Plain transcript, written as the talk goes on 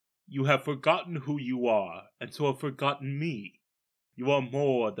You have forgotten who you are, and so have forgotten me. You are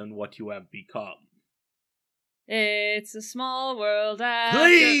more than what you have become. It's a small world after...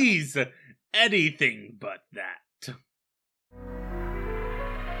 Please! Anything but that.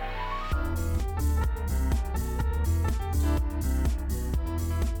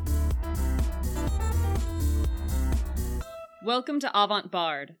 Welcome to Avant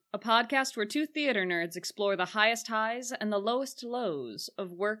Bard, a podcast where two theater nerds explore the highest highs and the lowest lows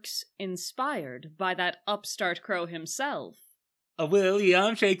of works inspired by that upstart crow himself. A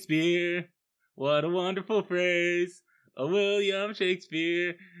William Shakespeare. What a wonderful phrase. A William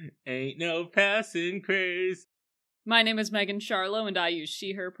Shakespeare. Ain't no passing craze. My name is Megan Charlo, and I use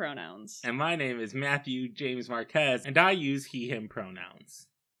she, her pronouns. And my name is Matthew James Marquez, and I use he, him pronouns.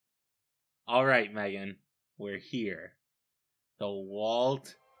 Alright, Megan, we're here. The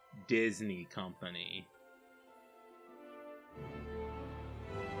Walt Disney Company.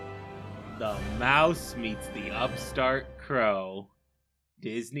 The mouse meets the upstart crow.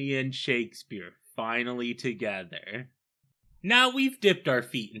 Disney and Shakespeare finally together. Now, we've dipped our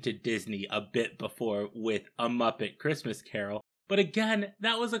feet into Disney a bit before with A Muppet Christmas Carol, but again,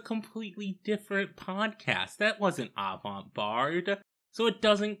 that was a completely different podcast. That wasn't Avant Bard, so it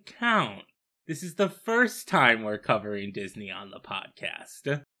doesn't count. This is the first time we're covering Disney on the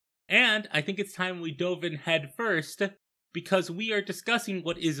podcast. And I think it's time we dove in head first, because we are discussing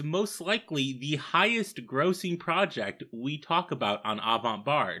what is most likely the highest grossing project we talk about on Avant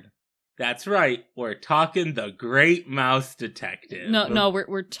Bard. That's right, we're talking The Great Mouse Detective. No,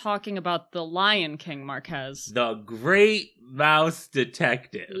 we're talking about The Lion King, Marquez. The Great Mouse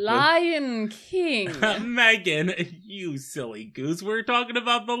Detective. Lion King. Megan, you silly goose, we're talking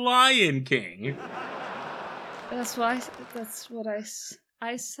about The Lion King. I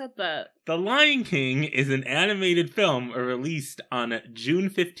said that. The Lion King is an animated film released on June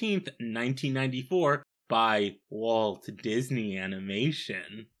 15th, 1994 by Walt Disney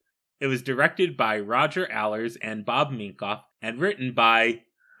Animation. It was directed by Roger Allers and Bob Minkoff and written by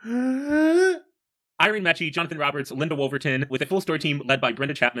Irene Mecci, Jonathan Roberts, Linda Wolverton, with a full story team led by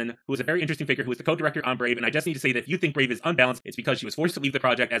Brenda Chapman, who is a very interesting figure who is the co-director on Brave. And I just need to say that if you think Brave is unbalanced, it's because she was forced to leave the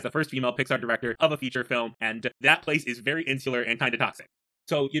project as the first female Pixar director of a feature film, and that place is very insular and kind of toxic.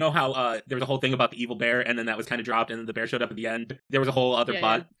 So, you know how there was a whole thing about the evil bear, and then that was kind of dropped, and then the bear showed up at the end? There was a whole other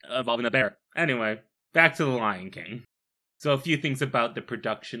plot involving the bear. Anyway, back to The Lion King. So a few things about the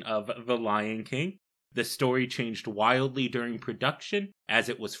production of The Lion King. The story changed wildly during production, as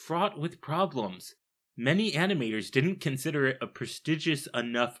it was fraught with problems. Many animators didn't consider it a prestigious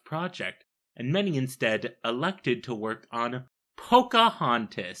enough project, and many instead elected to work on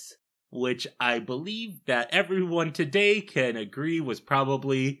Pocahontas, which I believe that everyone today can agree was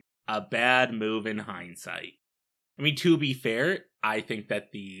probably a bad move in hindsight. I mean, to be fair, I think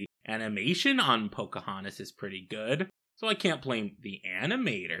that the animation on Pocahontas is pretty good, so I can't blame the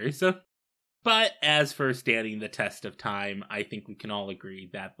animators. But as for standing the test of time, I think we can all agree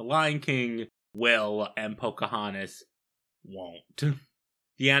that The Lion King will and Pocahontas won't.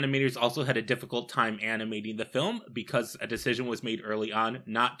 The animators also had a difficult time animating the film because a decision was made early on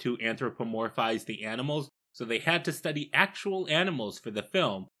not to anthropomorphize the animals, so they had to study actual animals for the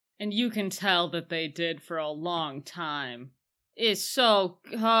film. And you can tell that they did for a long time. It's so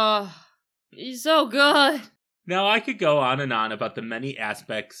good. Now, I could go on and on about the many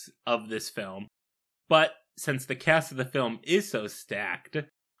aspects of this film, but since the cast of the film is so stacked,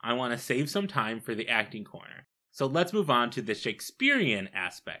 I want to save some time for the acting corner. So let's move on to the Shakespearean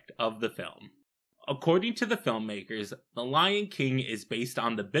aspect of the film. According to the filmmakers, The Lion King is based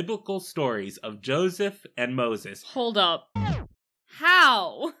on the biblical stories of Joseph and Moses. Hold up.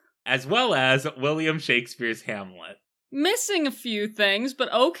 How? As well as William Shakespeare's Hamlet. Missing a few things,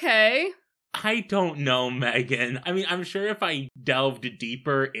 but okay. I don't know, Megan. I mean, I'm sure if I delved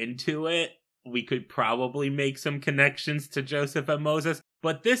deeper into it, we could probably make some connections to Joseph and Moses.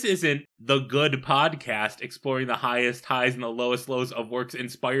 But this isn't the good podcast exploring the highest highs and the lowest lows of works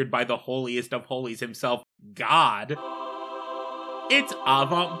inspired by the holiest of holies himself, God. It's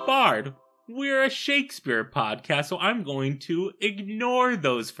Avant Bard. We're a Shakespeare podcast, so I'm going to ignore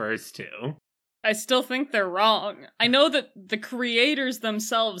those first two. I still think they're wrong. I know that the creators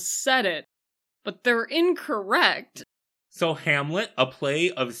themselves said it, but they're incorrect. So Hamlet, a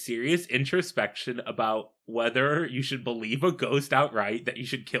play of serious introspection about whether you should believe a ghost outright, that you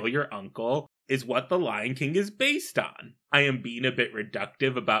should kill your uncle, is what The Lion King is based on. I am being a bit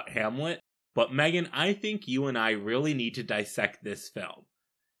reductive about Hamlet, but Megan, I think you and I really need to dissect this film.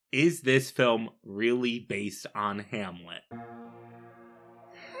 Is this film really based on Hamlet?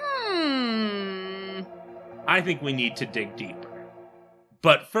 I think we need to dig deeper.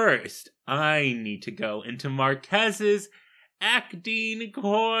 But first, I need to go into Marquez's acting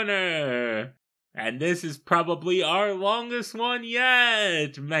corner. And this is probably our longest one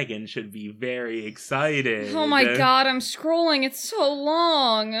yet. Megan should be very excited. Oh my god, I'm scrolling. It's so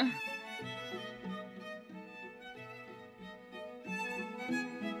long.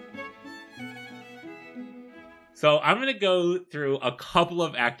 So I'm going to go through a couple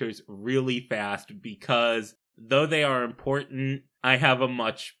of actors really fast because though they are important, I have a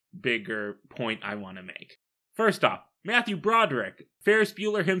much bigger point I want to make. First off, Matthew Broderick, Ferris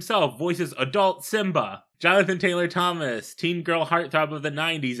Bueller himself, voices adult Simba. Jonathan Taylor Thomas, teen girl heartthrob of the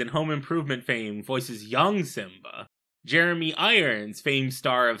 90s and Home Improvement fame, voices young Simba. Jeremy Irons, famed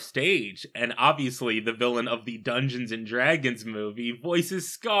star of stage, and obviously the villain of the Dungeons & Dragons movie, voices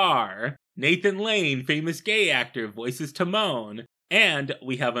Scar. Nathan Lane, famous gay actor, voices Timon. And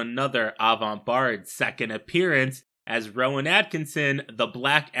we have another avant-garde second appearance, as Rowan Atkinson, the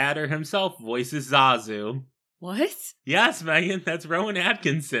Black Adder himself, voices Zazu. What? Yes, Megan, that's Rowan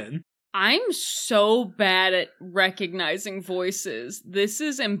Atkinson. I'm so bad at recognizing voices. This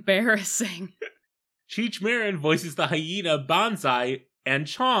is embarrassing. Cheech Marin voices the hyena Banzai, and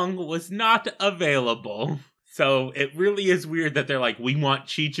Chong was not available. So it really is weird that they're like, we want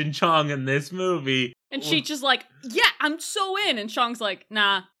Cheech and Chong in this movie. And Cheech is like, yeah, I'm so in. And Chong's like,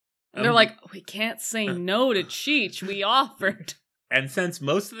 nah. And they're like, we can't say no to Cheech. We offered. And since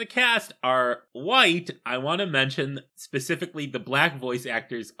most of the cast are white, I want to mention specifically the black voice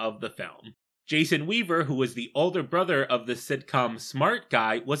actors of the film. Jason Weaver, who was the older brother of the sitcom Smart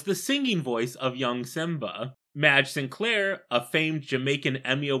Guy, was the singing voice of young Simba. Madge Sinclair, a famed Jamaican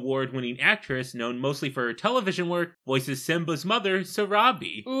Emmy Award-winning actress known mostly for her television work, voices Simba's mother,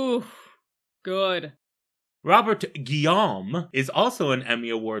 Sarabi. Ooh, good. Robert Guillaume is also an Emmy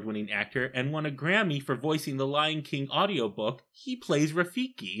Award-winning actor and won a Grammy for voicing the Lion King audiobook. He plays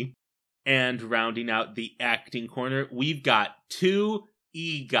Rafiki. And rounding out the acting corner, we've got 2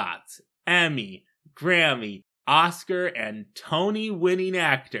 EGOTs, Emmy, Grammy, Oscar, and Tony-winning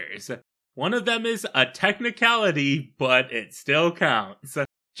actors. One of them is a technicality, but it still counts.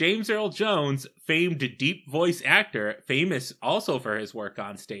 James Earl Jones, famed deep voice actor, famous also for his work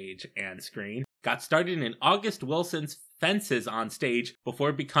on stage and screen, got started in August Wilson's Fences on stage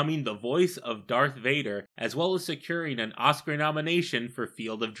before becoming the voice of Darth Vader, as well as securing an Oscar nomination for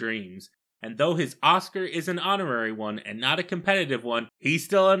Field of Dreams. And though his Oscar is an honorary one and not a competitive one, he's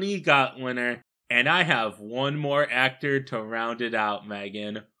still an EGOT winner. And I have one more actor to round it out,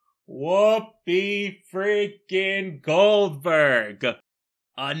 Megan. Whoopi freaking Goldberg!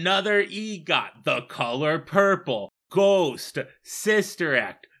 Another EGOT, The Color Purple, Ghost, Sister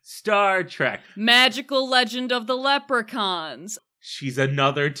Act, Star Trek, Magical Legend of the Leprechauns. She's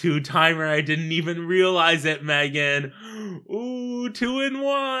another 2-timer. I didn't even realize it, Megan. Ooh, 2 in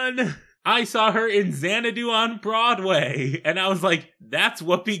 1. I saw her in Xanadu on Broadway, and I was like, that's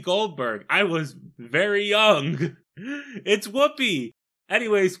Whoopi Goldberg. I was very young. It's Whoopi.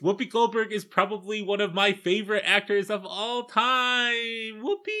 Anyways, Whoopi Goldberg is probably one of my favorite actors of all time.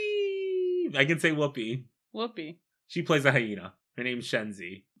 Whoopi. I can say Whoopi. Whoopi. She plays a hyena. Her name's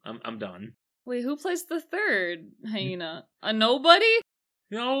Shenzi. I'm done. Wait, who plays the third hyena? A nobody?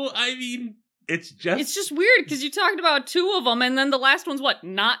 No, I mean, it's just weird because you talked about 2 of them, and then the last one's what?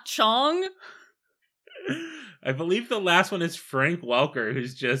 Not Chong? I believe the last one is Frank Welker,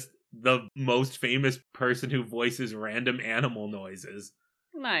 who's just the most famous person who voices random animal noises.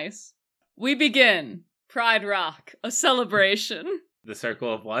 Nice. We begin. Pride Rock, a celebration. The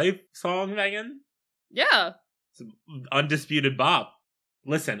Circle of Life song, Megan? Yeah. It's an undisputed bop.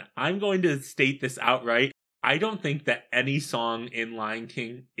 Listen, I'm going to state this outright. I don't think that any song in Lion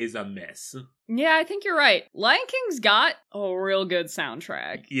King is a miss. Yeah, I think you're right. Lion King's got a real good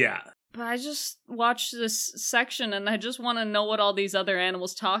soundtrack. Yeah. But I just watched this section and I just want to know what all these other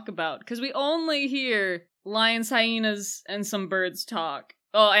animals talk about. Because we only hear lions, hyenas, and some birds talk.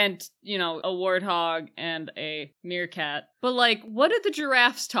 Oh, and, you know, a warthog and a meerkat. But, like, what do the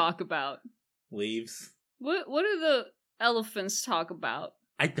giraffes talk about? Leaves. What do the elephants talk about?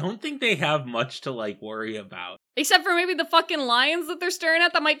 I don't think they have much to, like, worry about. Except for maybe the fucking lions that they're staring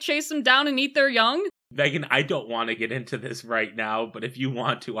at that might chase them down and eat their young? Megan, I don't want to get into this right now, but if you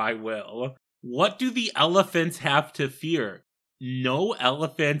want to, I will. What do the elephants have to fear? No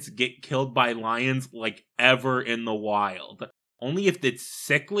elephants get killed by lions, like, ever in the wild. Only if it's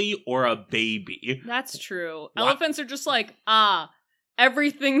sickly or a baby. That's true. What? Elephants are just like,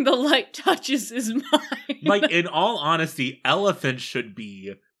 everything the light touches is mine. Like, in all honesty, elephants should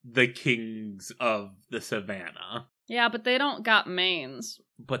be the kings of the savannah. Yeah, but they don't got manes.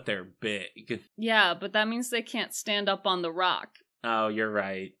 But they're big. Yeah, but that means they can't stand up on the rock. Oh, you're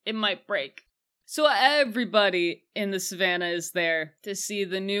right. It might break. So everybody in the savannah is there to see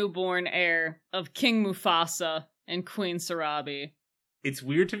the newborn heir of King Mufasa and Queen Sarabi. It's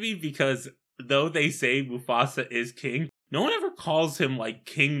weird to me because though they say Mufasa is king, no one ever calls him, like,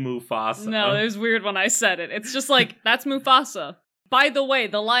 King Mufasa. No, it was weird when I said it. It's just like, that's Mufasa. By the way,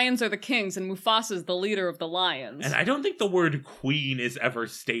 the lions are the kings and Mufasa's the leader of the lions. And I don't think the word queen is ever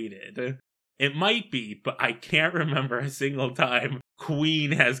stated. It might be, but I can't remember a single time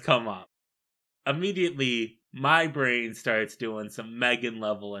queen has come up. Immediately, my brain starts doing some Megan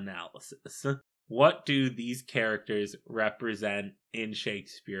level analysis. What do these characters represent in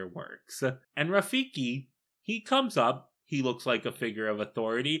Shakespeare works? And Rafiki, he comes up, he looks like a figure of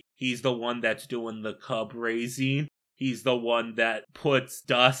authority. He's the one that's doing the cub raising. He's the one that puts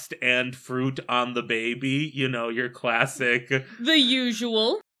dust and fruit on the baby. You know, your classic... The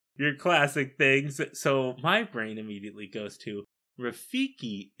usual. Your classic things. So my brain immediately goes to,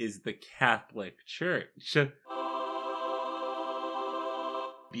 Rafiki is the Catholic Church.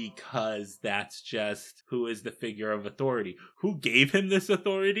 Because that's just who is the figure of authority. Who gave him this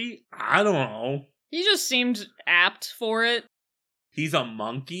authority? I don't know. He just seemed apt for it. He's a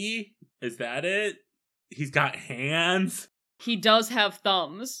monkey? Is that it? He's got hands? He does have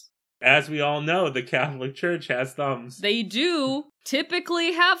thumbs. As we all know, the Catholic Church has thumbs. They do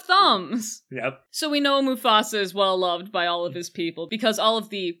typically have thumbs. Yep. So we know Mufasa is well loved by all of his people because all of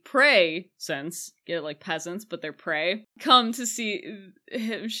the prey, sense, get it like peasants, but they're prey, come to see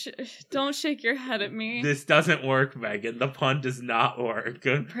him. Don't shake your head at me. This doesn't work, Megan. The pun does not work.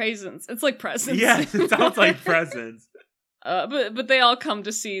 Presents. It's like presents. Yes, it sounds like presents. But they all come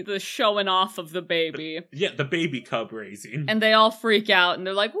to see the showing off of the baby. The baby cub raising. And they all freak out and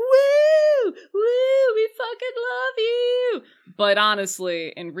they're like, woo! Woo! We fucking love you! But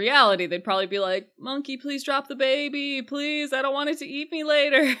honestly, in reality, they'd probably be like, monkey, please drop the baby. Please, I don't want it to eat me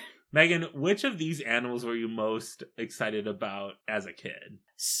later. Megan, which of these animals were you most excited about as a kid?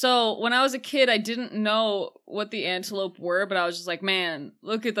 So, when I was a kid, I didn't know what the antelope were, but I was just like, man,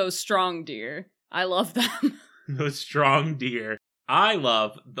 look at those strong deer. I love them. Those strong deer. I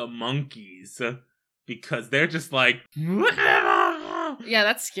love the monkeys because they're just like, yeah,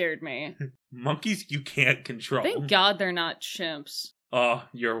 that scared me. Monkeys you can't control. Thank God they're not chimps. Oh,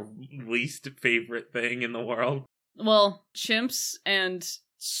 your least favorite thing in the world? Well, chimps and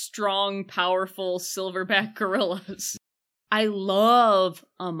strong, powerful silverback gorillas. I love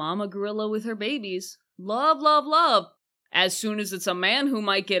a mama gorilla with her babies. Love, love, love. As soon as it's a man who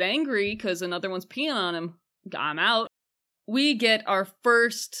might get angry because another one's peeing on him, I'm out. We get our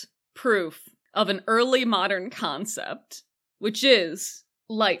first proof of an early modern concept, which is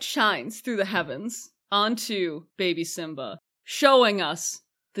light shines through the heavens onto baby Simba, showing us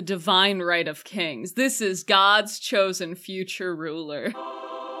the divine right of kings. This is God's chosen future ruler.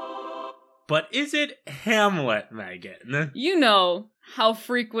 But is it Hamlet, Megan? You know how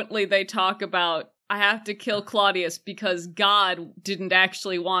frequently they talk about, I have to kill Claudius because God didn't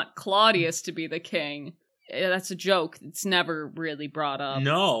actually want Claudius to be the king. That's a joke. It's never really brought up.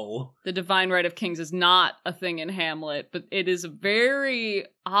 No. The divine right of kings is not a thing in Hamlet, but it is very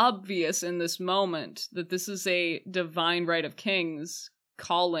obvious in this moment that this is a divine right of kings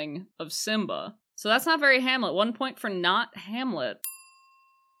calling of Simba. So that's not very Hamlet. 1 point for not Hamlet.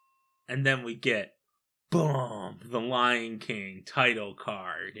 And then we get, boom, the Lion King title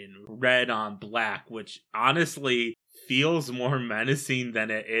card in red on black, which honestly feels more menacing than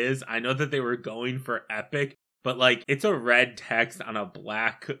it is. I know that they were going for epic, but like it's a red text on a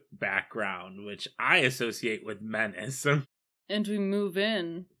black background, which I associate with menace. And we move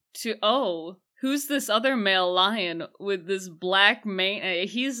in to, oh, who's this other male lion with this black mane?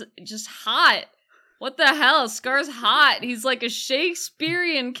 He's just hot. What the hell? Scar's hot. He's like a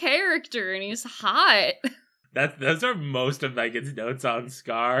Shakespearean character and he's hot. Those are most of Megan's notes on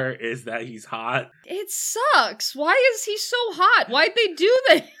Scar, is that he's hot. It sucks. Why is he so hot? Why'd they do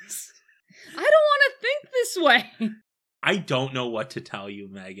this? I don't want to think this way. I don't know what to tell you,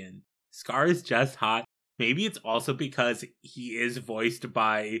 Megan. Scar is just hot. Maybe it's also because he is voiced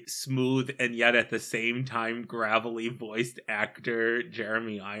by smooth and yet at the same time gravelly voiced actor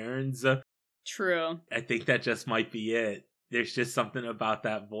Jeremy Irons. True. I think that just might be it. There's just something about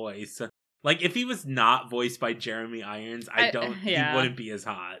that voice. Like, if he was not voiced by Jeremy Irons, he wouldn't be as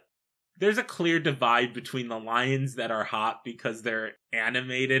hot. There's a clear divide between the lions that are hot because they're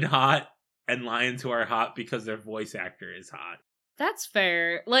animated hot and lions who are hot because their voice actor is hot. That's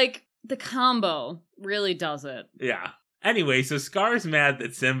fair. Like, the combo really does it. Yeah. Anyway, so Scar's mad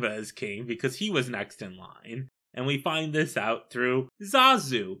that Simba is king because he was next in line. And we find this out through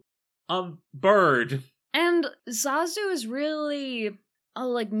Zazu, a bird And Zazu is really a,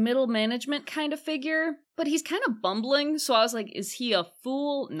 like, middle management kind of figure, but he's kind of bumbling, so I was like, is he a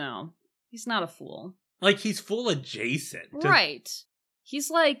fool? No, he's not a fool. Like, he's full adjacent. Right. He's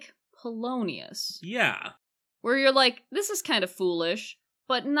like Polonius. Yeah. Where you're like, this is kind of foolish,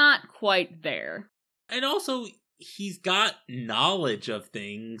 but not quite there. And also, he's got knowledge of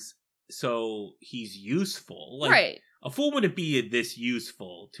things, so he's useful. Like, right. A fool wouldn't be this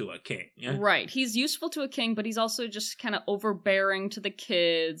useful to a king. Right. He's useful to a king, but he's also just kind of overbearing to the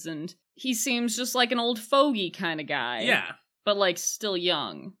kids, and he seems just like an old fogey kind of guy. Yeah. But, like, still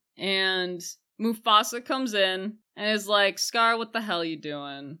young. And Mufasa comes in and is like, Scar, what the hell you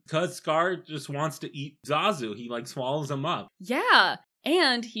doing? Because Scar just wants to eat Zazu. He, like, swallows him up. Yeah.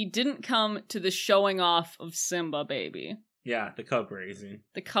 And he didn't come to the showing off of Simba, baby. Yeah, the cub raising.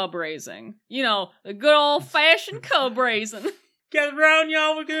 The cub raising. You know, the good old-fashioned cub raising. Get around,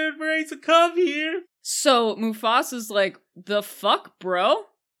 y'all, we're gonna raise a cub here. So Mufasa's like, the fuck, bro?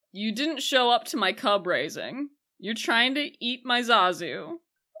 You didn't show up to my cub raising. You're trying to eat my Zazu.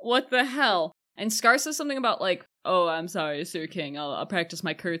 What the hell? And Scar says something about, like, oh, I'm sorry, Sir King, I'll practice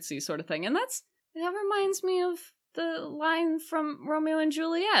my curtsy sort of thing. And that reminds me of the line from Romeo and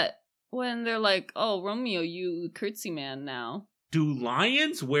Juliet. When they're like, oh, Romeo, you curtsy man now. Do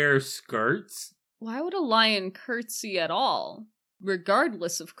lions wear skirts? Why would a lion curtsy at all,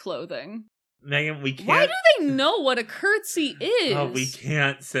 regardless of clothing? Megan, we can't... Why do they know what a curtsy is? Oh, we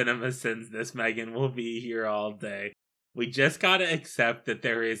can't cinema sins this, Megan. We'll be here all day. We just gotta accept that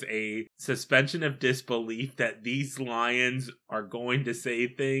there is a suspension of disbelief that these lions are going to say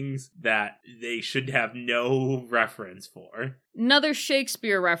things that they should have no reference for. Another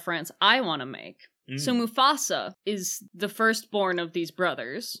Shakespeare reference I want to make. So Mufasa is the firstborn of these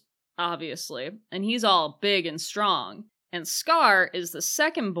brothers, obviously, and he's all big and strong. And Scar is the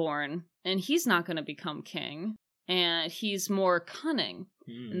secondborn, and he's not going to become king, and he's more cunning.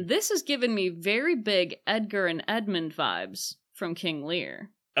 And this has given me very big Edgar and Edmund vibes from King Lear.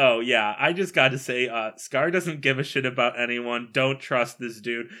 Oh, yeah, I just gotta say, Scar doesn't give a shit about anyone. Don't trust this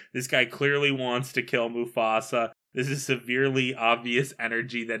dude. This guy clearly wants to kill Mufasa. This is severely obvious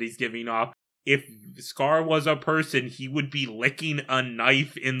energy that he's giving off. If Scar was a person, he would be licking a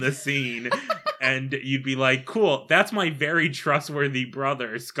knife in the scene. And you'd be like, cool, that's my very trustworthy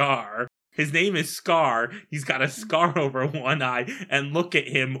brother, Scar. His name is Scar. He's got a scar over one eye, and look at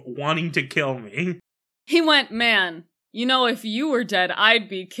him wanting to kill me. He went, man, you know, if you were dead, I'd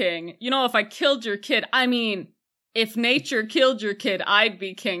be king. You know, if I killed your kid, I mean, if nature killed your kid, I'd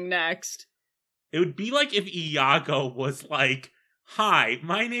be king next. It would be like if Iago was like, hi,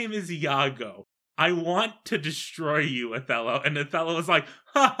 my name is Iago. I want to destroy you, Othello. And Othello was like,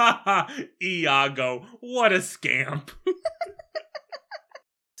 ha ha ha, Iago, what a scamp.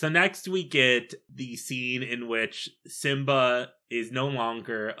 So next we get the scene in which Simba is no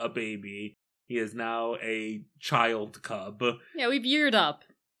longer a baby. He is now a child cub. Yeah, we've yeared up.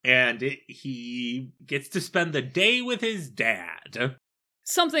 And he gets to spend the day with his dad.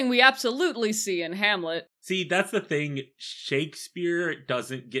 Something we absolutely see in Hamlet. See, that's the thing. Shakespeare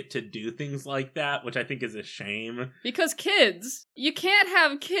doesn't get to do things like that, which I think is a shame. Because kids. You can't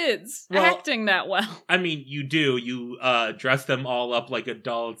have kids acting that well. I mean, you do. You dress them all up like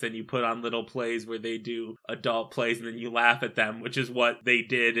adults and you put on little plays where they do adult plays and then you laugh at them, which is what they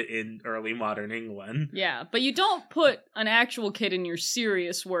did in early modern England. Yeah, but you don't put an actual kid in your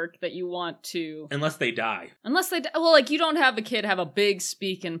serious work that you want to... Unless they die. Well, like, you don't have a kid have a big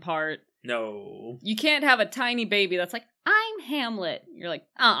speaking part. No. You can't have a tiny baby that's like, I'm Hamlet. You're like,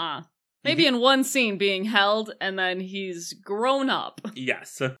 Maybe in one scene being held, and then he's grown up.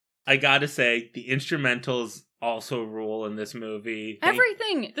 Yes. I gotta say, the instrumentals also rule in this movie.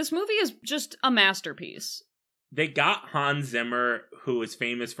 Everything! This movie is just a masterpiece. They got Hans Zimmer, who is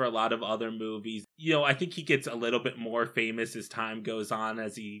famous for a lot of other movies. You know, I think he gets a little bit more famous as time goes on,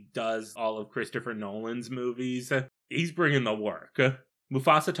 as he does all of Christopher Nolan's movies. He's bringing the work.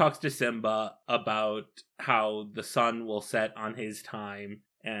 Mufasa talks to Simba about how the sun will set on his time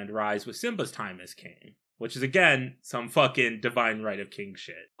and rise with Simba's time as king. Which is, again, some fucking divine right of king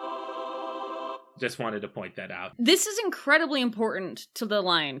shit. Just wanted to point that out. This is incredibly important to The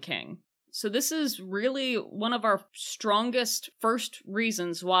Lion King. So this is really one of our strongest first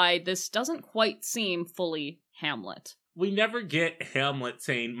reasons why this doesn't quite seem fully Hamlet. We never get Hamlet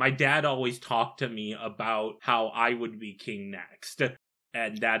saying, my dad always talked to me about how I would be king next.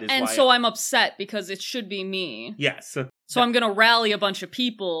 And that is why... And so I'm upset because it should be me. Yes. So I'm gonna rally a bunch of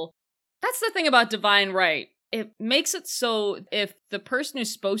people. That's the thing about divine right. it makes it so if the person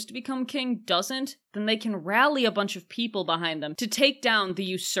who's supposed to become king doesn't, then they can rally a bunch of people behind them to take down the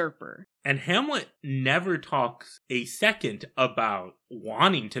usurper. And Hamlet never talks a second about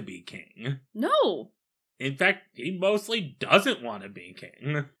wanting to be king. No. In fact, he mostly doesn't want to be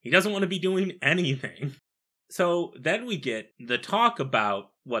king. He doesn't want to be doing anything. So then we get the talk about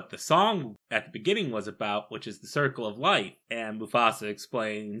what the song at the beginning was about, which is the circle of life. And Mufasa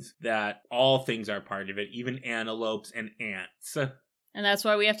explains that all things are part of it, even antelopes and ants. And that's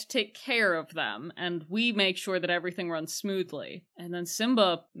why we have to take care of them, and we make sure that everything runs smoothly. And then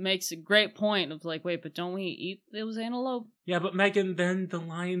Simba makes a great point of like, wait, but don't we eat those antelope? Yeah, but Megan, then the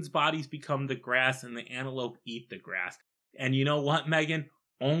lion's bodies become the grass and the antelope eat the grass. And you know what, Megan?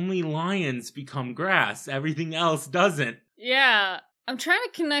 Only lions become grass. Everything else doesn't. Yeah, I'm trying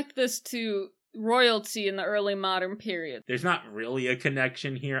to connect this to royalty in the early modern period. There's not really a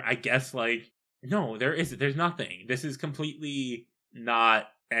connection here. I guess, no, there isn't. There's nothing. This is completely not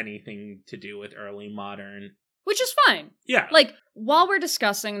anything to do with early modern. Which is fine. Yeah. While we're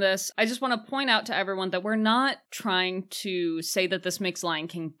discussing this, I just want to point out to everyone that we're not trying to say that this makes Lion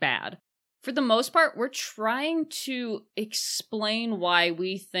King bad. For the most part, we're trying to explain why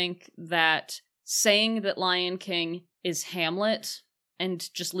we think that saying that Lion King is Hamlet and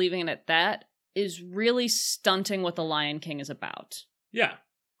just leaving it at that is really stunting what the Lion King is about. Yeah.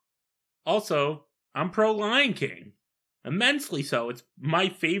 Also, I'm pro Lion King. Immensely so. It's my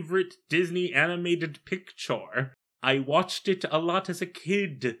favorite Disney animated picture. I watched it a lot as a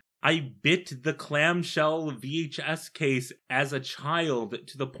kid. I bit the clamshell VHS case as a child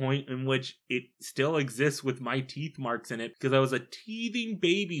to the point in which it still exists with my teeth marks in it because I was a teething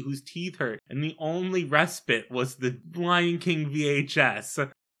baby whose teeth hurt and the only respite was the Lion King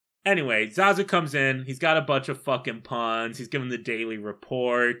VHS. Anyway, Zazu comes in. He's got a bunch of fucking puns. He's giving the daily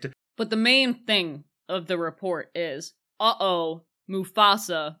report. But the main thing of the report is,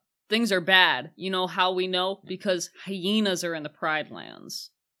 Mufasa, things are bad. You know how we know? Because hyenas are in the Pride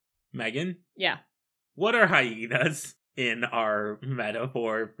Lands. Megan? Yeah. What are hyenas in our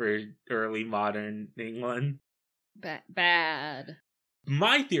metaphor for early modern England? Bad.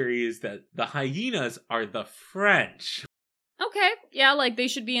 My theory is that the hyenas are the French. Okay, yeah, they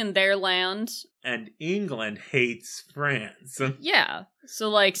should be in their land. And England hates France. Yeah,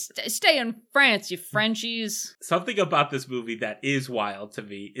 so stay in France, you Frenchies. Something about this movie that is wild to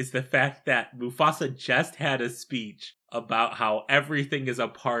me is the fact that Mufasa just had a speech about how everything is a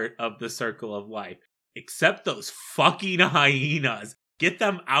part of the circle of life. Except those fucking hyenas. Get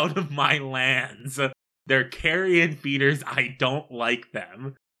them out of my lands. They're carrion feeders. I don't like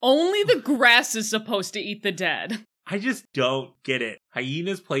them. Only the grass is supposed to eat the dead. I just don't get it.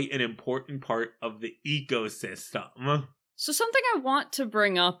 Hyenas play an important part of the ecosystem. So something I want to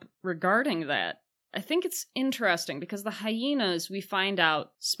bring up regarding that, I think it's interesting because the hyenas, we find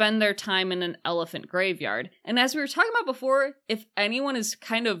out, spend their time in an elephant graveyard. And as we were talking about before, if anyone is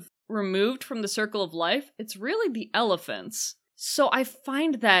kind of removed from the circle of life, it's really the elephants. So I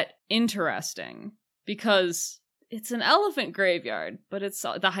find that interesting because it's an elephant graveyard, but it's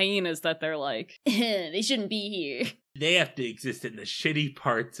the hyenas that they're they shouldn't be here. They have to exist in the shitty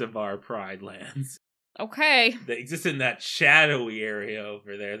parts of our Pride Lands. Okay. They exist in that shadowy area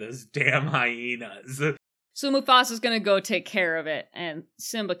over there, those damn hyenas. So Mufasa's gonna go take care of it, and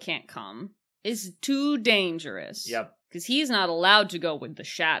Simba can't come. It's too dangerous. Yep. Because he's not allowed to go with the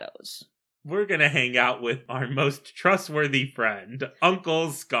shadows. We're gonna hang out with our most trustworthy friend,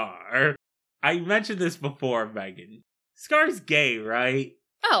 Uncle Scar. I mentioned this before, Megan. Scar's gay, right?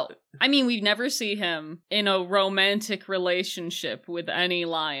 Oh, I mean, we never see him in a romantic relationship with any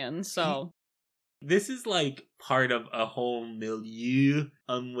lion, so... This is part of a whole milieu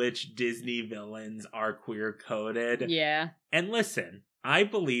on which Disney villains are queer-coded. Yeah. And listen, I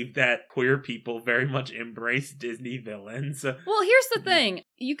believe that queer people very much embrace Disney villains. Well, here's the thing.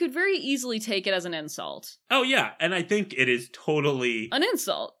 You could very easily take it as an insult. Oh, yeah, and I think it is totally... An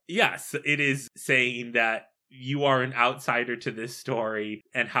insult. Yes, it is saying that you are an outsider to this story,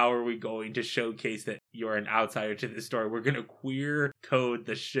 and how are we going to showcase that you're an outsider to this story? We're going to queer code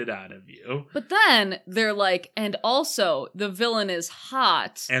the shit out of you. But then they're and also the villain is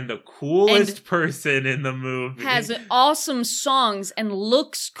hot. And the coolest person in the movie. Has awesome songs and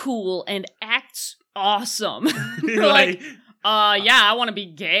looks cool and acts awesome. Yeah, I want to be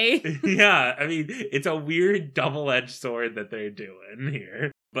gay. Yeah, I mean, it's a weird double-edged sword that they're doing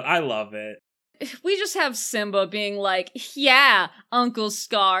here. But I love it. We just have Simba being yeah, Uncle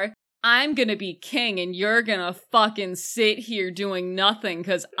Scar, I'm gonna be king and you're gonna fucking sit here doing nothing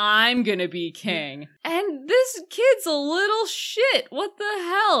because I'm gonna be king. And this kid's a little shit. What the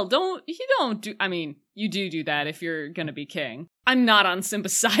hell? You do that if you're gonna be king. I'm not on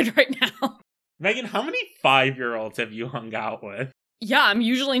Simba's side right now. Megan, how many 5-year-olds have you hung out with? Yeah, I'm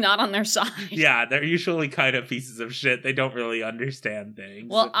usually not on their side. Yeah, they're usually kind of pieces of shit. They don't really understand things.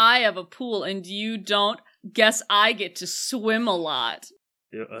 Well, I have a pool and you don't. Guess I get to swim a lot.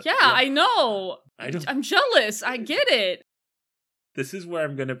 Yeah, I know. I'm jealous. I get it. This is where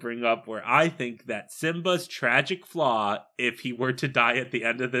I'm going to bring up where I think that Simba's tragic flaw, if he were to die at the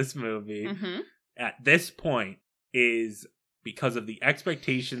end of this movie, at this point, is because of the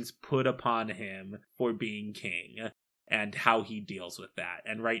expectations put upon him for being king and how he deals with that.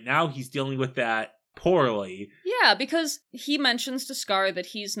 And right now, he's dealing with that poorly. Yeah, because he mentions to Scar that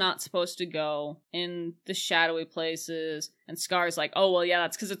he's not supposed to go in the shadowy places, and Scar's like, oh, well, yeah,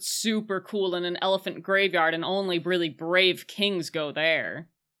 that's because it's super cool in an elephant graveyard, and only really brave kings go there.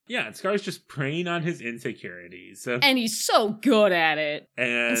 Yeah, and Scar's just preying on his insecurities. And he's so good at it.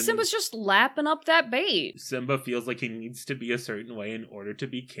 And Simba's just lapping up that bait. Simba feels like he needs to be a certain way in order to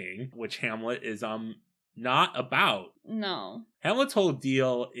be king, which Hamlet is not about. No. Hamlet's whole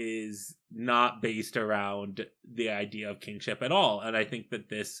deal is not based around the idea of kingship at all. And I think that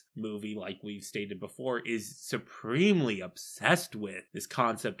this movie, like we've stated before, is supremely obsessed with this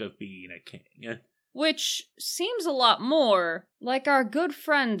concept of being a king. Which seems a lot more like our good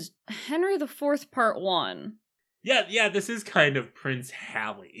friend Henry IV Part 1. Yeah, this is kind of Prince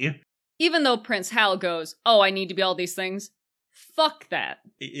Hally. Even though Prince Hal goes, oh, I need to be all these things. Fuck that.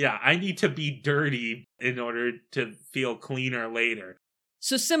 Yeah, I need to be dirty in order to feel cleaner later.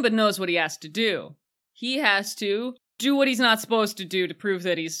 So Simba knows what he has to do. He has to do what he's not supposed to do to prove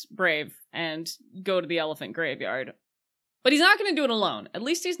that he's brave and go to the elephant graveyard. But he's not going to do it alone. At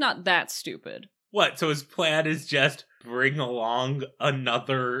least he's not that stupid. What, so his plan is just bring along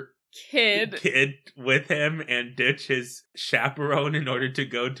another kid with him and ditch his chaperone in order to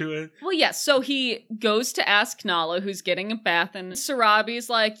go to it? Well, yes, so he goes to ask Nala, who's getting a bath, and Sarabi's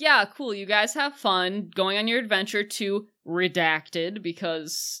like, yeah, cool, you guys have fun going on your adventure to Redacted,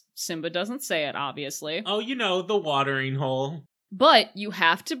 because Simba doesn't say it, obviously. Oh, the watering hole. But you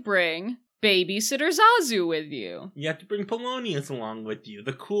have to bring babysitter Zazu with you. You have to bring Polonius along with you,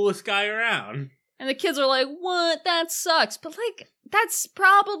 the coolest guy around. And the kids are like, what? That sucks. But, that's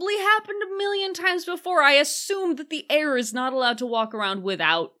probably happened a million times before. I assume that the heir is not allowed to walk around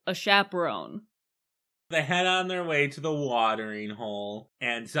without a chaperone. They head on their way to the watering hole,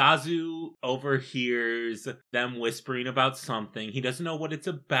 and Zazu overhears them whispering about something. He doesn't know what it's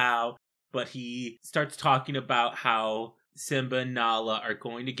about, but he starts talking about how Simba and Nala are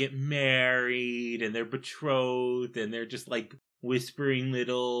going to get married, and they're betrothed, and they're just whispering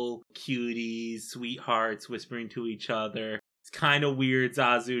little cuties, sweethearts, whispering to each other. It's kind of weird,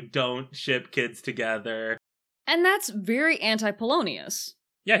 Zazu. Don't ship kids together. And that's very anti-Polonius.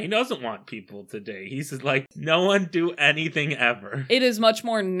 Yeah, he doesn't want people to date. He's just like, no one do anything ever. It is much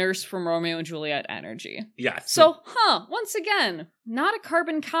more Nurse from Romeo and Juliet energy. Yes. So, once again, not a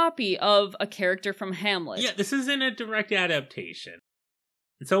carbon copy of a character from Hamlet. Yeah, this isn't a direct adaptation.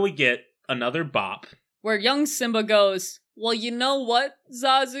 And so we get another bop. Where young Simba goes, well, you know what,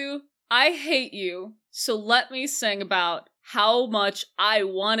 Zazu? I hate you, so let me sing about how much I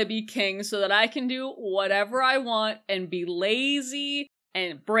want to be king so that I can do whatever I want and be lazy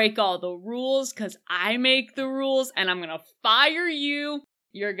and break all the rules because I make the rules and I'm going to fire you.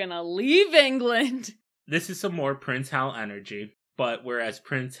 You're going to leave England. This is some more Prince Hal energy, but whereas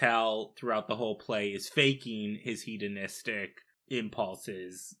Prince Hal throughout the whole play is faking his hedonistic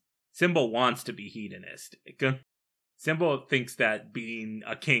impulses, Simba wants to be hedonistic. Simba thinks that being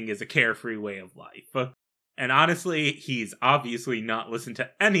a king is a carefree way of life. And honestly, he's obviously not listened to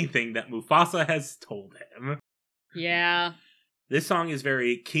anything that Mufasa has told him. Yeah. This song is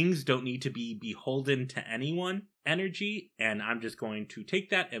very kings don't need to be beholden to anyone energy, and I'm just going to take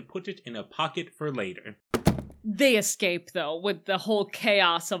that and put it in a pocket for later. They escape, though, with the whole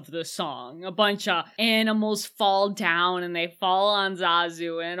chaos of the song. A bunch of animals fall down, and they fall on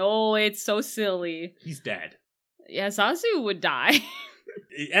Zazu, and oh, it's so silly. He's dead. Yeah, Zazu would die.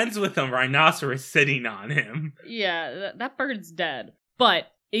 It ends with a rhinoceros sitting on him. Yeah, that bird's dead. But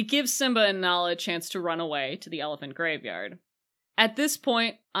it gives Simba and Nala a chance to run away to the elephant graveyard. At this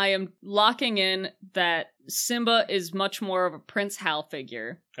point, I am locking in that Simba is much more of a Prince Hal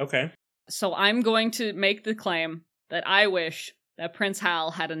figure. Okay. So I'm going to make the claim that I wish that Prince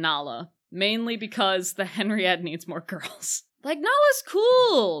Hal had a Nala, mainly because the Henriette needs more girls. Nala's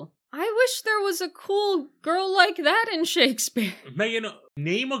cool! I wish there was a cool girl like that in Shakespeare. Megan,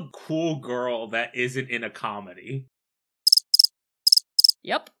 name a cool girl that isn't in a comedy.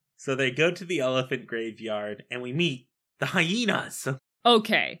 Yep. So they go to the elephant graveyard, and we meet the hyenas.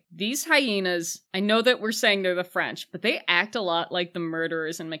 Okay, these hyenas, I know that we're saying they're the French, but they act a lot like the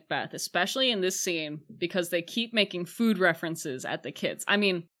murderers in Macbeth, especially in this scene, because they keep making food references at the kids. I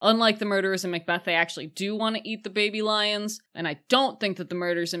mean, unlike the murderers in Macbeth, they actually do want to eat the baby lions, and I don't think that the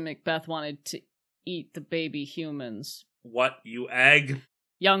murderers in Macbeth wanted to eat the baby humans. What, you egg?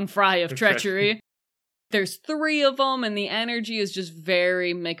 Young fry of treachery. There's 3 of them, and the energy is just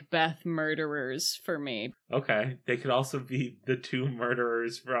very Macbeth murderers for me. Okay, they could also be the 2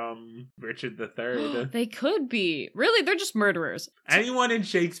 murderers from Richard III. They could be. Really, they're just murderers. Anyone in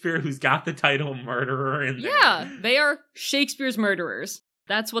Shakespeare who's got the title murderer in there. Yeah, they are Shakespeare's murderers.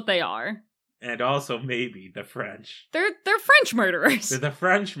 That's what they are. And also maybe the French. They're French murderers. They're the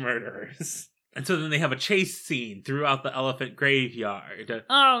French murderers. And so then they have a chase scene throughout the elephant graveyard.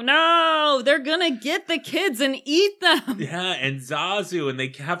 Oh no! They're gonna get the kids and eat them! Yeah, and Zazu, and they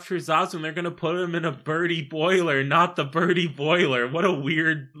capture Zazu, and they're gonna put him in a birdie boiler, not the birdie boiler. What a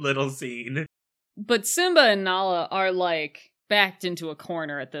weird little scene. But Simba and Nala are, backed into a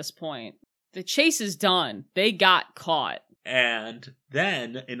corner at this point. The chase is done. They got caught. And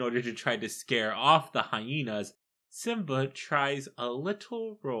then, in order to try to scare off the hyenas, Simba tries a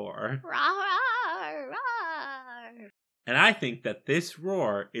little roar. Roar, roar. And I think that this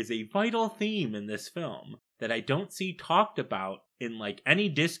roar is a vital theme in this film that I don't see talked about in any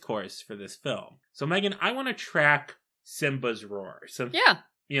discourse for this film. So Megan, I want to track Simba's roar. So, yeah.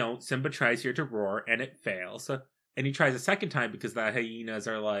 Simba tries here to roar and it fails. And he tries a second time because the hyenas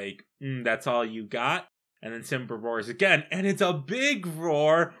are like, that's all you got? And then Simba roars again, and it's a big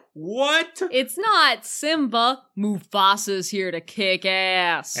roar. What? It's not Simba. Mufasa's here to kick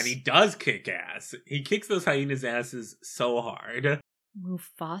ass. And he does kick ass. He kicks those hyenas' asses so hard.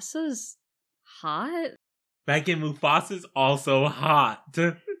 Mufasa's hot? Megan, Mufasa's also hot.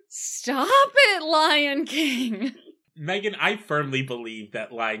 Stop it, Lion King. Megan, I firmly believe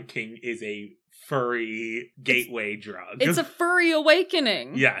that Lion King is a furry gateway drug. It's a furry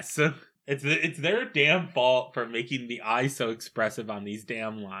awakening. Yes. It's their damn fault for making the eye so expressive on these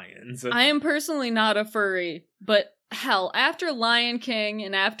damn lions. I am personally not a furry, but hell, after Lion King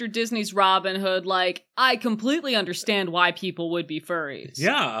and after Disney's Robin Hood, I completely understand why people would be furries.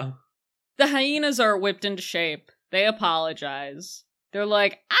 Yeah. The hyenas are whipped into shape. They apologize. They're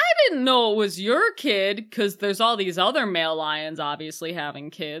like, I didn't know it was your kid, because there's all these other male lions obviously having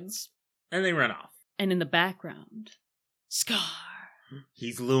kids. And they run off. And in the background, Scar.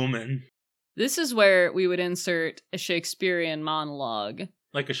 He's looming. This is where we would insert a Shakespearean monologue.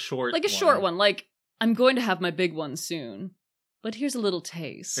 Like a short one. Short one. I'm going to have my big one soon. But here's a little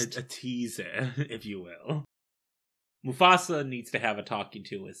taste. A teaser, if you will. Mufasa needs to have a talking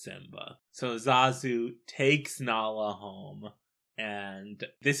to with Simba. So Zazu takes Nala home. And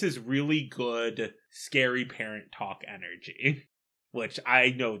this is really good, scary parent talk energy. Which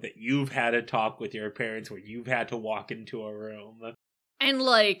I know that you've had a talk with your parents where you've had to walk into a room. And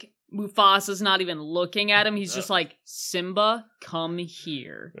Mufasa's not even looking at him. He's just like, Simba, come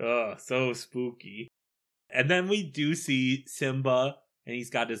here. Oh, so spooky. And then we do see Simba, and he's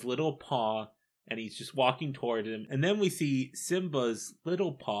got his little paw, and he's just walking toward him. And then we see Simba's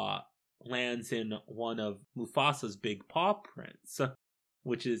little paw lands in one of Mufasa's big paw prints,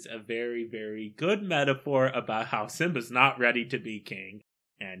 which is a very, very good metaphor about how Simba's not ready to be king,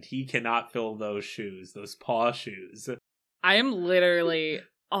 and he cannot fill those shoes, those paw shoes. I am literally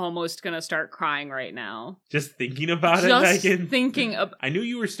almost gonna start crying right now. Just thinking about it, Megan? Thinking of... I knew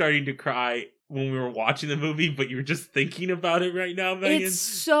you were starting to cry when we were watching the movie, but you were just thinking about it right now, Megan. It's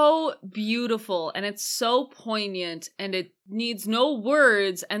so beautiful, and it's so poignant, and it needs no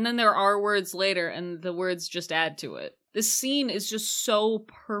words, and then there are words later, and the words just add to it. This scene is just so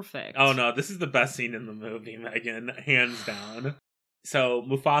perfect. Oh no, this is the best scene in the movie, Megan. Hands down. So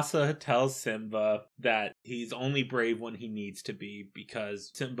Mufasa tells Simba that he's only brave when he needs to be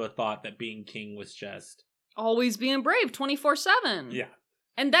because Simba thought that being king was just... always being brave, 24/7. Yeah.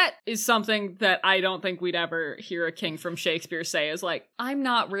 And that is something that I don't think we'd ever hear a king from Shakespeare say is I'm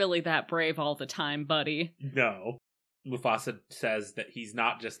not really that brave all the time, buddy. No. Mufasa says that he's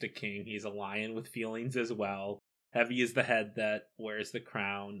not just a king, he's a lion with feelings as well. Heavy is the head that wears the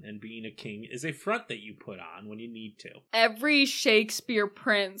crown, and being a king is a front that you put on when you need to. Every Shakespeare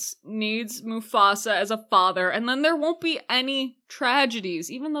prince needs Mufasa as a father, and then there won't be any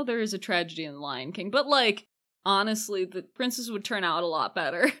tragedies, even though there is a tragedy in The Lion King. But, honestly, the princes would turn out a lot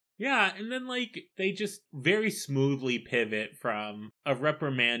better. Yeah, and then, they just very smoothly pivot from a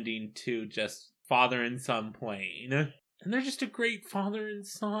reprimanding to just father and son playing. And they're just a great father and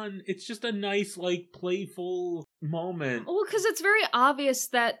son. It's just a nice, playful moment. Well, because it's very obvious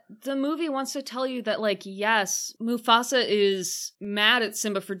that the movie wants to tell you that, yes, Mufasa is mad at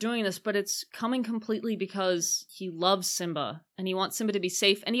Simba for doing this, but it's coming completely because he loves Simba, and he wants Simba to be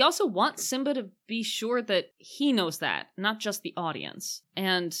safe, and he also wants Simba to be sure that he knows that, not just the audience.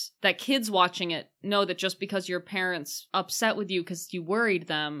 And that kids watching it know that just because your parents upset with you because you worried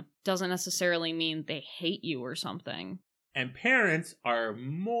them doesn't necessarily mean they hate you or something. And parents are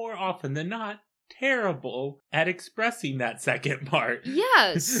more often than not terrible at expressing that second part.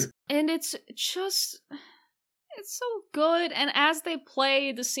 Yes. And it's so good. And as they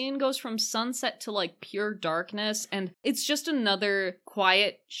play, the scene goes from sunset to pure darkness. And it's just another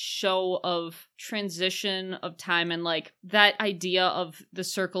quiet show of transition of time and that idea of the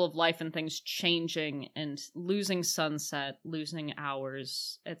circle of life and things changing and losing sunset, losing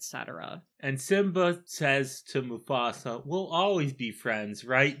hours, etc. And Simba says to Mufasa, "We'll always be friends,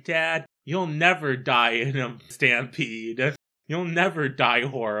 right, Dad? You'll never die in a stampede. You'll never die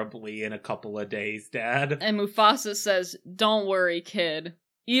horribly in a couple of days, Dad." And Mufasa says, "Don't worry, kid.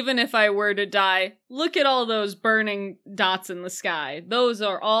 Even if I were to die, look at all those burning dots in the sky. Those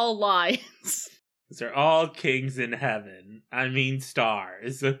are all lions." Those are all kings in heaven. I mean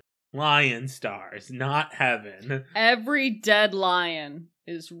stars. Lion stars, not heaven. Every dead lion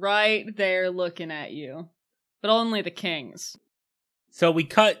is right there looking at you. But only the kings. So we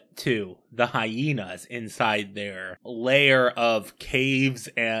cut to the hyenas inside their lair of caves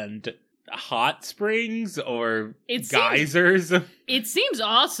and hot springs or geysers. It seems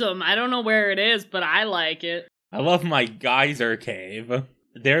awesome. I don't know where it is, but I like it. I love my geyser cave.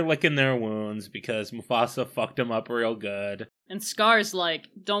 They're licking their wounds because Mufasa fucked them up real good. And Scar's like,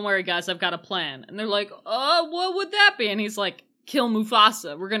 "Don't worry, guys, I've got a plan." And they're like, what would that be? And he's like, "Kill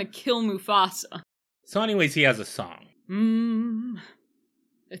Mufasa. We're gonna kill Mufasa." So anyways, he has a song.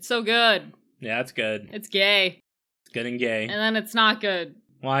 It's so good. Yeah, it's good. It's gay. It's good and gay. And then it's not good.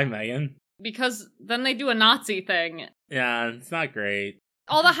 Why, Megan? Because then they do a Nazi thing. Yeah, it's not great.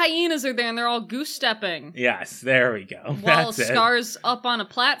 All the hyenas are there and they're all goose-stepping. Yes, there we go. While Scar's up on a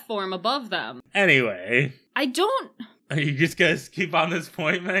platform above them. Anyway. Are you just gonna keep on this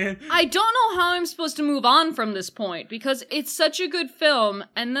point, Megan? I don't know how I'm supposed to move on from this point, because it's such a good film,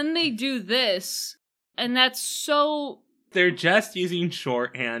 and then they do this, and that's so... They're just using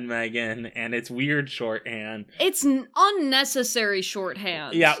shorthand, Megan, and it's weird shorthand. It's unnecessary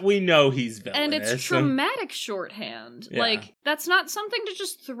shorthand. Yeah, we know he's villainous. And it's traumatic shorthand. Yeah. That's not something to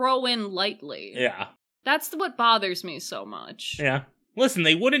just throw in lightly. Yeah. That's what bothers me so much. Yeah. Listen,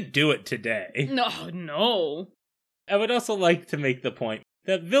 they wouldn't do it today. No. I would also like to make the point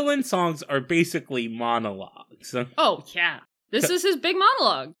that villain songs are basically monologues. Oh, yeah. This is his big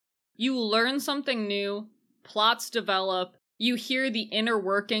monologue. You learn something new, plots develop, you hear the inner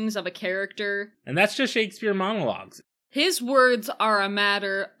workings of a character. And that's just Shakespeare monologues. His words are a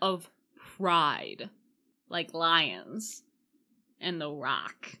matter of pride, like lions and the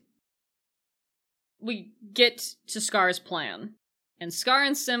rock. We get to Scar's plan, and Scar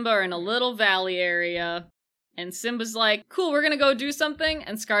and Simba are in a little valley area, and Simba's like, "Cool, we're gonna go do something,"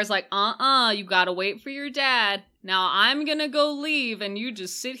 and Scar's like, you gotta wait for your dad. Now I'm gonna go leave, and you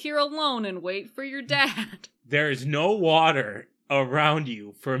just sit here alone and wait for your dad. There is no water around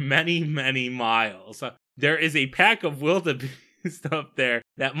you for many, many miles. There is a pack of wildebeest up there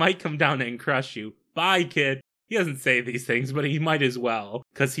that might come down and crush you. Bye, kid. He doesn't say these things, but he might as well,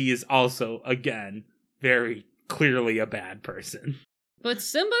 because he is also, again, very clearly a bad person. But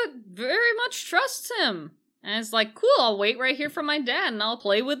Simba very much trusts him. And it's like, cool, I'll wait right here for my dad and I'll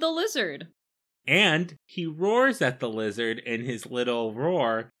play with the lizard. And he roars at the lizard in his little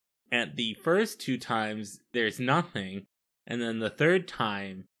roar. And the first 2 times, there's nothing. And then the 3rd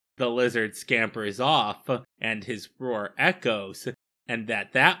time, the lizard scampers off and his roar echoes. And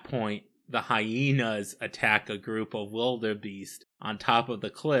at that point, the hyenas attack a group of wildebeest on top of the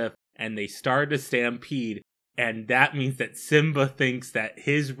cliff. And they start a stampede. And that means that Simba thinks that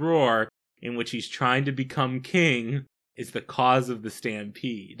his roar, in which he's trying to become king, is the cause of the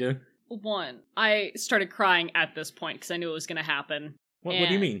stampede. 1, I started crying at this point because I knew it was going to happen. What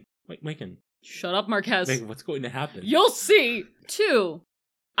do you mean? Wait, Megan. Shut up, Marquez. Megan, what's going to happen? You'll see. 2,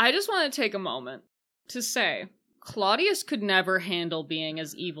 I just want to take a moment to say, Claudius could never handle being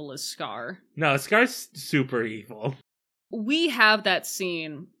as evil as Scar. No, Scar's super evil. We have that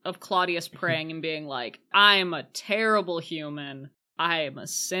scene of Claudius praying and being like, "I am a terrible human. I am a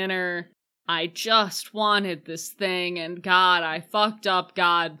sinner. I just wanted this thing, and God, I fucked up.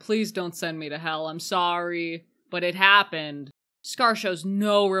 God, please don't send me to hell. I'm sorry, but it happened. Scar shows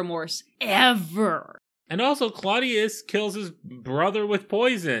no remorse ever. And also, Claudius kills his brother with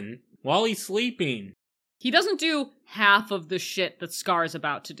poison while he's sleeping. He doesn't do half of the shit that Scar's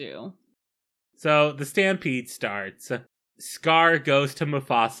about to do. So the stampede starts. Scar goes to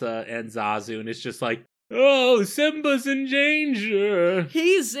Mufasa and Zazu and it's just like, oh, Simba's in danger.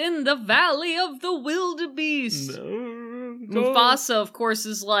 He's in the Valley of the Wildebeest. No. Mufasa, of course,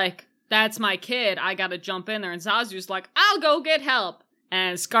 is like, that's my kid. I gotta jump in there. And Zazu's like, I'll go get help.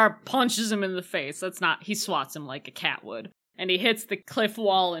 And Scar punches him in the face. He swats him like a cat would. And he hits the cliff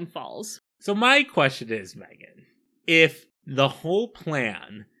wall and falls. So my question is, Megan, if the whole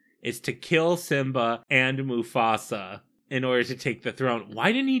plan is to kill Simba and Mufasa in order to take the throne,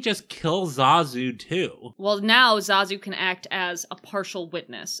 why didn't he just kill Zazu too? Well, now Zazu can act as a partial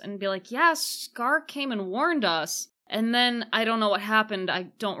witness and be like, yeah, Scar came and warned us. And then I don't know what happened. I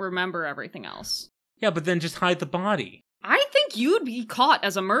don't remember everything else. Yeah, but then just hide the body. I think you'd be caught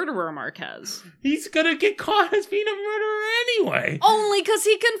as a murderer, Marquez. He's gonna get caught as being a murderer anyway. Only because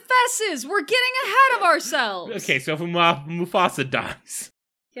he confesses. We're getting ahead of ourselves. Okay, so if Mufasa dies.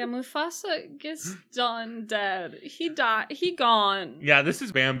 Yeah, Mufasa gets done dead. He died. He gone. Yeah, this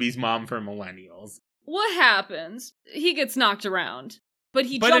is Bambi's mom for millennials. What happens? He gets knocked around. But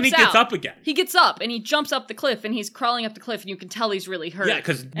then he gets up again. He gets up, and he jumps up the cliff, and he's crawling up the cliff, and you can tell he's really hurt. Yeah,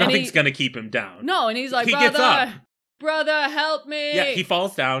 because nothing's gonna keep him down. No, and he's like, he gets up. Brother, help me! Yeah, he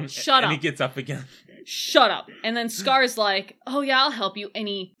falls down, Shut up. And he gets up again. Shut up. And then Scar's like, oh yeah, I'll help you. And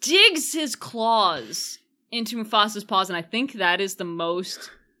he digs his claws into Mufasa's paws, and I think that is the most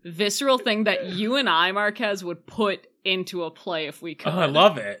visceral thing that you and I, Marquez, would put into a play if we could. Oh, I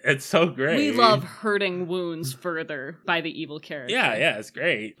love it. It's so great. We love hurting wounds further by the evil character. Yeah, it's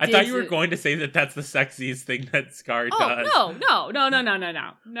great. I thought you were going to say that that's the sexiest thing that Scar does. No.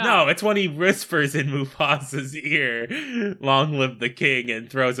 No, it's when he whispers in Mufasa's ear, long live the king, and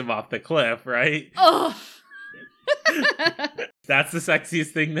throws him off the cliff, right? Oh. That's the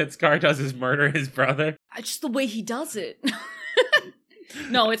sexiest thing that Scar does is murder his brother? Just the way he does it.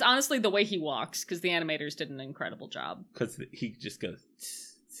 No, it's honestly the way he walks, because the animators did an incredible job. Because he just goes...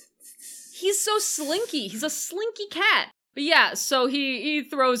 He's so slinky. He's a slinky cat. But yeah, so he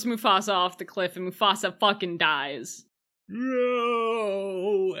throws Mufasa off the cliff, and Mufasa fucking dies.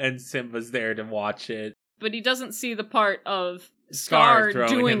 No! And Simba's there to watch it. But he doesn't see the part of Scar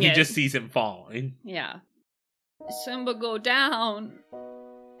doing him. it. He just sees him falling. Yeah. Simba go down,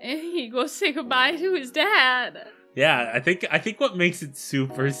 and he goes say goodbye to his dad. Yeah, I think what makes it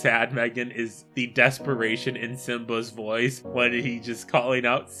super sad, Megan, is the desperation in Simba's voice when he's just calling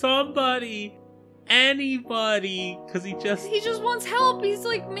out, somebody, anybody, because he just wants help. He's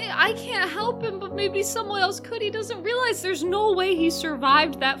like, I can't help him, but maybe someone else could. He doesn't realize there's no way he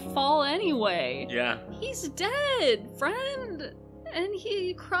survived that fall anyway. Yeah. He's dead, friend. And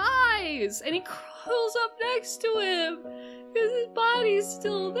he cries, and he curls up next to him. Because his body's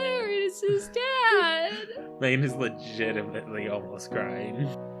still there, and it's his dad. Lane is legitimately almost crying.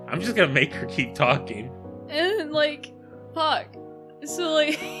 I'm just gonna make her keep talking. And, fuck.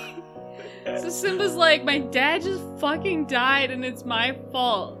 So, so Simba's like, my dad just fucking died, and it's my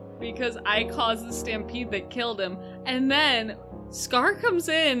fault. Because I caused the stampede that killed him. And then Scar comes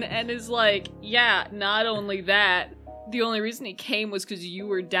in and is like, yeah, not only that, the only reason he came was because you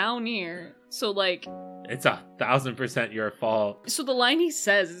were down here. So, it's 1,000% your fault. So the line he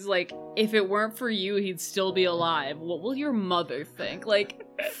says is if it weren't for you, he'd still be alive. What will your mother think?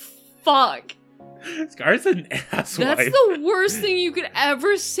 Fuck. Scar's an asswipe. That's the worst thing you could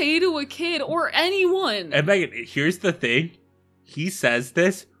ever say to a kid or anyone. And Megan, here's the thing. He says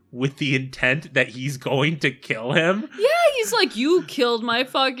this with the intent that he's going to kill him. Yeah, he's like, you killed my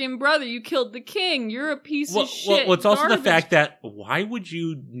fucking brother. You killed the king. You're a piece of shit. Well, it's also the fact that why would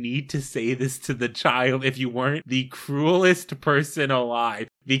you need to say this to the child if you weren't the cruelest person alive?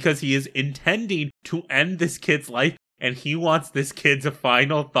 Because he is intending to end this kid's life, and he wants this kid's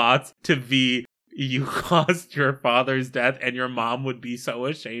final thoughts to be, you caused your father's death and your mom would be so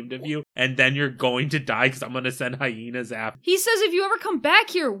ashamed of you, and then you're going to die because I'm going to send hyenas after. He says if you ever come back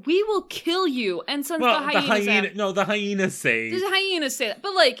here, we will kill you, and sends the hyenas after. No, the hyenas say... The hyenas say that.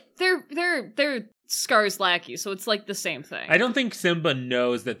 But, they're Scar's lackeys, so it's, the same thing. I don't think Simba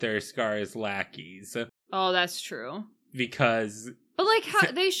knows that they're Scar's lackeys. Oh, that's true. Because... But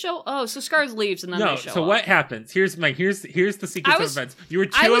how they show? Oh, so Scar's leaves and then they show. So up. What happens? Here's the sequence of events. You were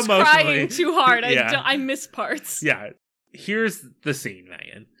too I was emotionally crying too hard. Yeah. I miss parts. Yeah. Here's the scene,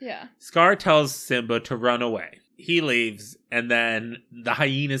 Megan. Yeah. Scar tells Simba to run away. he leaves, and then the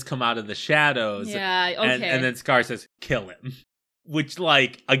hyenas come out of the shadows. Yeah, okay. And then Scar says, kill him. Which,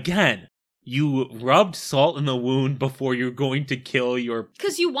 like, again, you rubbed salt in the wound before you're going to kill your...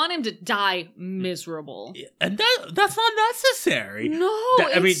 Because you want him to die miserable. And that's not necessary. No,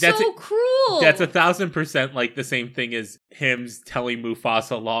 that's so cruel. That's 1,000% like the same thing as him telling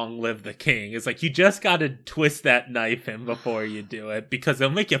Mufasa, long live the king. It's like, you just gotta twist that knife in before you do it, because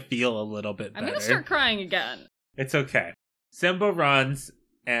it'll make you feel a little bit better. I'm gonna start crying again. It's okay. Simba runs,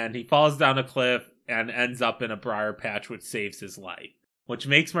 and he falls down a cliff, and ends up in a briar patch, which saves his life. Which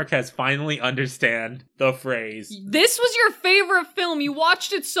makes Marquez finally understand the phrase. This was your favorite film. You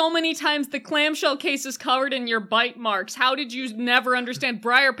watched it so many times. The clamshell case is covered in your bite marks. How did you never understand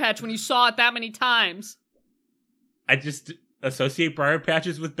briar patch when you saw it that many times? I just associate briar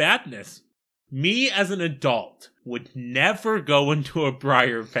patches with badness. Me as an adult would never go into a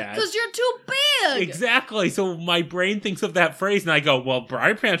briar patch. Because you're too big! Exactly. So my brain thinks of that phrase, and I go, well,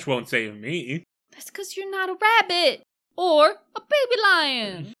 briar patch won't save me. That's because you're not a rabbit. Or a baby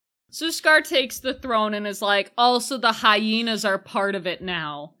lion. So Scar takes the throne and is like, also the hyenas are part of it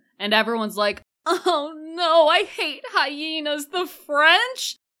now. And everyone's like, oh no, I hate hyenas. The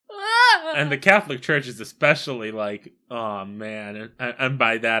French? Ah! And the Catholic Church is especially like, oh man. And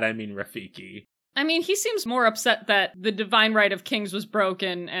by that I mean Rafiki. I mean, he seems more upset that the divine right of kings was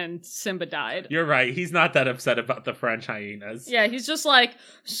broken and Simba died. You're right. He's not that upset about the French hyenas. Yeah, he's just like,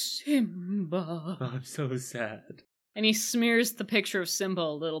 Simba. Oh, I'm so sad. And he smears the picture of Simba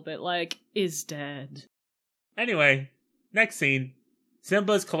a little bit, like, is dead. Anyway, next scene.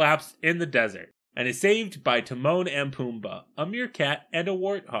 Simba's collapsed in the desert and is saved by Timon and Pumbaa, a meerkat and a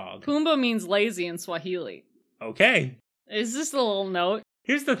warthog. Pumbaa means lazy in Swahili. Okay. Is this a little note?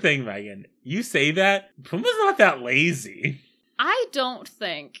 Here's the thing, Megan. You say that, Pumbaa's not that lazy. I don't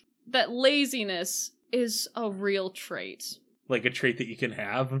think that laziness is a real trait. Like a trait that you can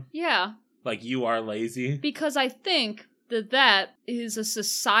have? Yeah. Like you are lazy? Because I think that is a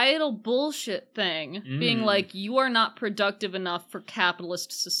societal bullshit thing. Being like, you are not productive enough for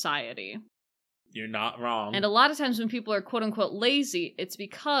capitalist society. You're not wrong. And a lot of times when people are quote-unquote lazy, it's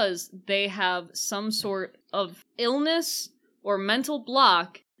because they have some sort of illness or mental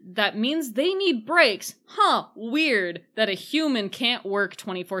block that means they need breaks. Weird that a human can't work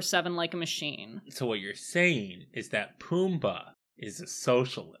 24/7 like a machine. So what you're saying is that Pumbaa is a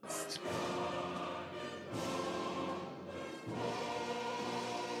socialist.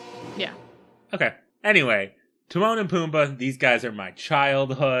 Yeah. Okay. Anyway, Timon and Pumbaa, these guys are my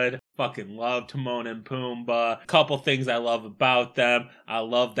childhood. Fucking love Timon and Pumbaa. Couple things I love about them. I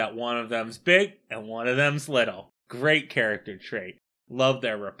love that one of them's big and one of them's little. Great character trait. Love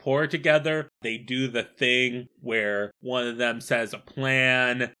their rapport together. They do the thing where one of them says a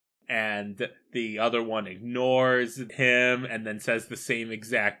plan and the other one ignores him and then says the same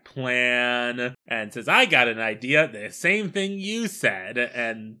exact plan and says, I got an idea, the same thing you said.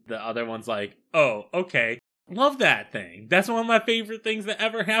 And the other one's like, oh, okay. Love that thing. That's one of my favorite things that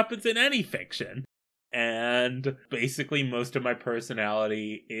ever happens in any fiction. And basically most of my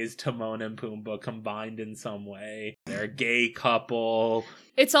personality is Timon and Pumbaa combined in some way. They're a gay couple.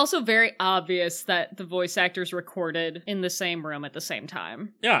 It's also very obvious that the voice actors recorded in the same room at the same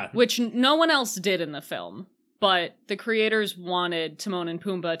time. Yeah. Which no one else did in the film. But the creators wanted Timon and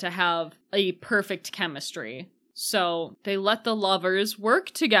Pumbaa to have a perfect chemistry. So they let the lovers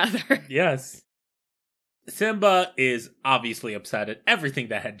work together. Yes. Simba is obviously upset at everything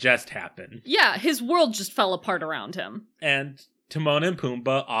that had just happened. Yeah, his world just fell apart around him. And Timon and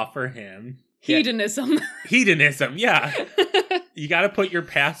Pumbaa offer him... Hedonism. Hedonism, yeah. You gotta put your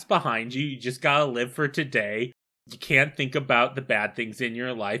past behind you. You just gotta live for today. You can't think about the bad things in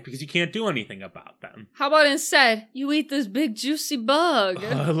your life because you can't do anything about them. How about instead, you eat this big juicy bug?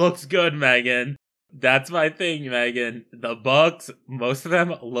 Oh, it looks good, Megan. That's my thing, Megan. The bugs, most of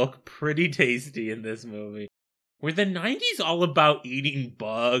them look pretty tasty in this movie. Were the 90s all about eating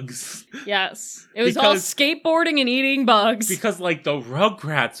bugs? Yes. It was all skateboarding and eating bugs. Because, like, the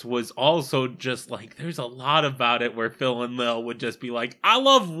Rugrats was also just, like, there's a lot about it where Phil and Lil would just be like, I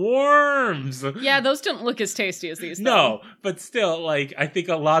love worms! Yeah, those don't look as tasty as these, though. No, but still, like, I think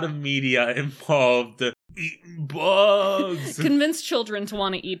a lot of media involved eating bugs. Convince children to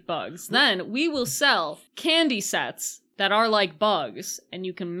want to eat bugs. Then we will sell candy sets that are like bugs, and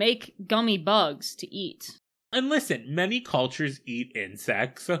you can make gummy bugs to eat. And listen, many cultures eat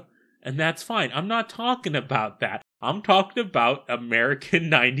insects, and that's fine. I'm not talking about that. I'm talking about American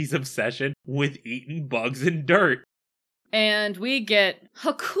 90s obsession with eating bugs and dirt. And we get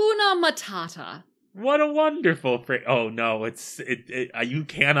Hakuna Matata. What a wonderful phrase. Oh no, you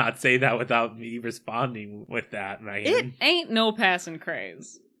cannot say that without me responding with that, man. It ain't no passing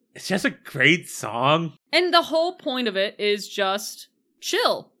craze. It's just a great song. And the whole point of it is just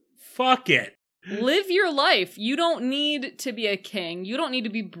chill. Fuck it. Live your life. You don't need to be a king. You don't need to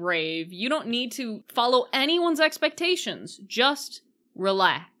be brave. You don't need to follow anyone's expectations. Just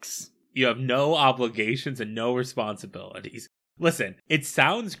relax. You have no obligations and no responsibilities. Listen, it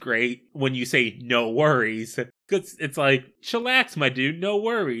sounds great when you say no worries. Cause it's like, chillax, my dude, no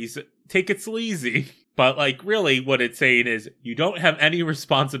worries. Take it sleazy. But like, really what it's saying is you don't have any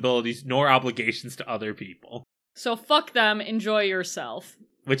responsibilities nor obligations to other people. So fuck them, enjoy yourself.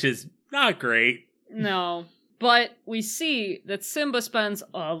 Which is not great. No. But we see that Simba spends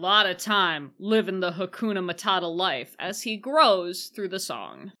a lot of time living the Hakuna Matata life as he grows through the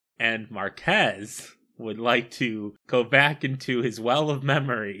song. And Marquez would like to go back into his well of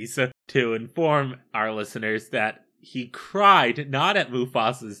memories to inform our listeners that he cried not at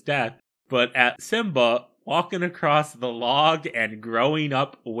Mufasa's death, but at Simba walking across the log and growing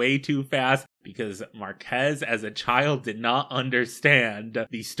up way too fast because Marquez as a child did not understand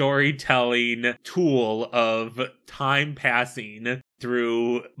the storytelling tool of time passing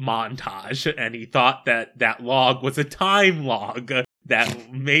through montage. And he thought that that log was a time log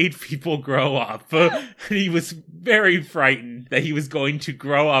that made people grow up. He was very frightened that he was going to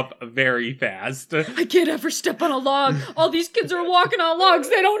grow up very fast. I can't ever step on a log. All these kids are walking on logs.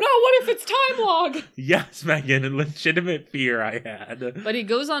 They don't know. What if it's time log? Yes, Megan, a legitimate fear I had. But he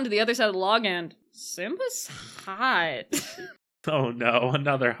goes on to the other side of the log and Simba's hot. Oh no,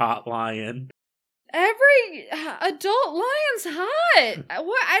 another hot lion. Every adult lion's hot. I don't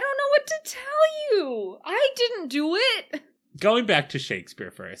know what to tell you. I didn't do it. Going back to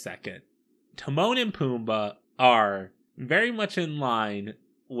Shakespeare for a second, Timon and Pumbaa are very much in line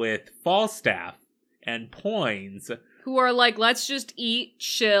with Falstaff and Poins, who are like, let's just eat,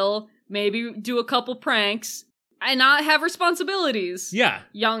 chill, maybe do a couple pranks, and not have responsibilities. Yeah.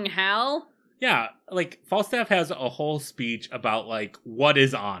 Young Hal. Yeah, like, Falstaff has a whole speech about, like, what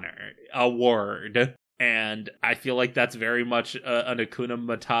is honor? A word. And I feel like that's very much an Hakuna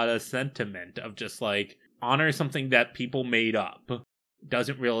Matata sentiment of just, like, honor is something that people made up.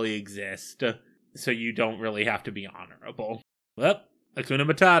 Doesn't really exist. So you don't really have to be honorable. Well, Hakuna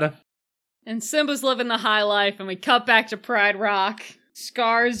Matata. And Simba's living the high life, and we cut back to Pride Rock.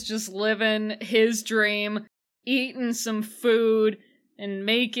 Scar's just living his dream, eating some food, and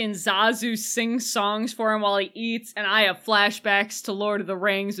making Zazu sing songs for him while he eats, and I have flashbacks to Lord of the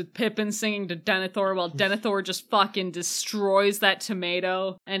Rings with Pippin singing to Denethor while Denethor just fucking destroys that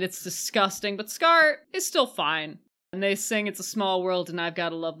tomato, and it's disgusting, but Scar is still fine. And they sing It's a Small World and I've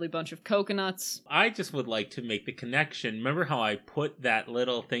Got a Lovely Bunch of Coconuts. I just would like to make the connection. Remember how I put that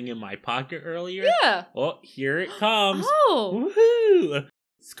little thing in my pocket earlier? Yeah! Oh, here it comes. Oh! Woohoo!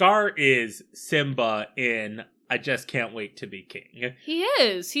 Scar is Simba in I Just Can't Wait to Be King. He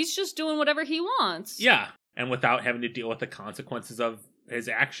is. He's just doing whatever he wants. Yeah, and without having to deal with the consequences of his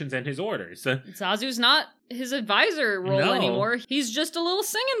actions and his orders. Zazu's not his advisor role anymore. He's just a little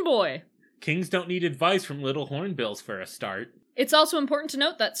singing boy. Kings don't need advice from little hornbills for a start. It's also important to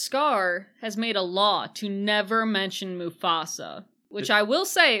note that Scar has made a law to never mention Mufasa, which I will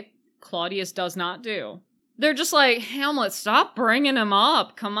say Claudius does not do. They're just like, Hamlet, stop bringing him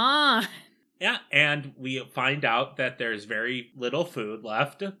up. Come on. Yeah, and we find out that there's very little food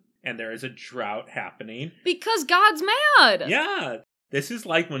left, and there is a drought happening. Because God's mad! Yeah, this is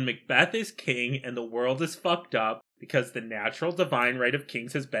like when Macbeth is king and the world is fucked up because the natural divine right of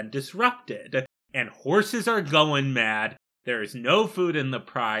kings has been disrupted. And horses are going mad. There is no food in the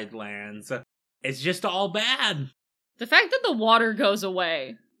Pride Lands. It's just all bad. The fact that the water goes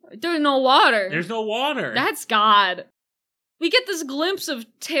away. There's no water. There's no water. That's God. We get this glimpse of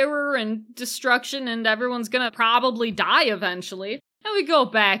terror and destruction, and everyone's gonna probably die eventually. And we go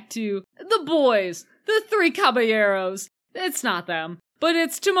back to the boys, the three caballeros. It's not them, but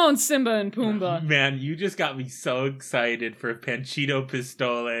it's Timon, Simba, and Pumbaa. Man, you just got me so excited for Panchito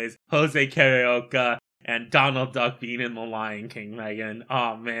Pistoles, Jose Carioca, and Donald Duck being in The Lion King, Megan.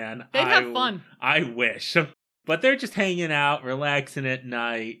 Oh, man. They'd have fun. I wish. But they're just hanging out, relaxing at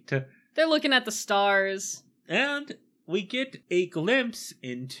night. They're looking at the stars. And we get a glimpse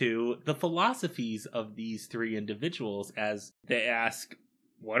into the philosophies of these three individuals as they ask,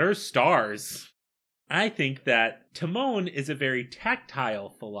 what are stars? I think that Timon is a very tactile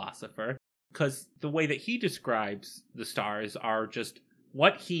philosopher because the way that he describes the stars are just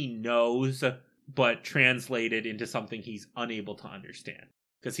what he knows, but translated into something he's unable to understand.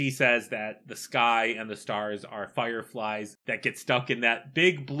 Because he says that the sky and the stars are fireflies that get stuck in that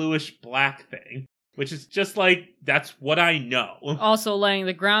big bluish black thing. Which is just like, that's what I know. Also laying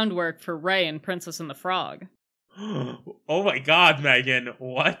the groundwork for Ray and Princess and the Frog. Oh my god, Megan.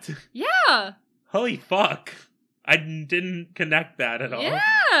 What? Yeah! Holy fuck. I didn't connect that at all.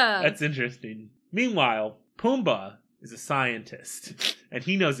 Yeah! That's interesting. Meanwhile, Pumbaa is a scientist, and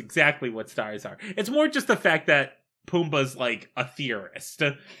he knows exactly what stars are. It's more just the fact that Pumbaa's like a theorist.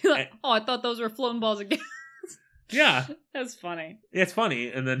 Like, oh, I thought those were floating balls again. Yeah. That's funny. It's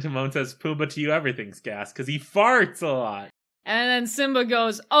funny. And then Timon says, Pumbaa, to you everything's gas, because he farts a lot. And then Simba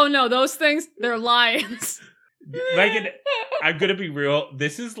goes, oh no, those things, they're lions. Megan, I'm gonna be real.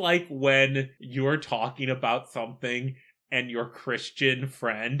 This is like when you're talking about something and your Christian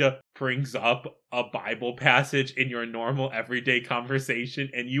friend brings up a Bible passage in your normal everyday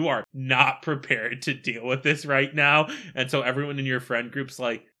conversation and you are not prepared to deal with this right now. And so everyone in your friend group's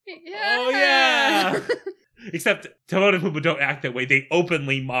like, oh yeah. Except Timon and Pumbaa don't act that way. They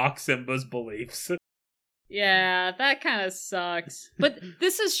openly mock Simba's beliefs. Yeah, that kind of sucks. But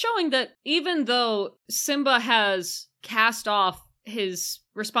this is showing that even though Simba has cast off his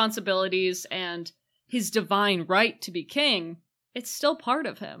responsibilities and his divine right to be king, it's still part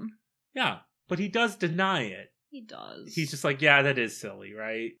of him. Yeah, but he does deny it. He does. He's just like, yeah, that is silly,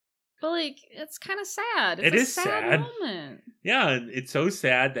 right? But, like, it's kind of sad. It is a sad moment. Yeah, and it's so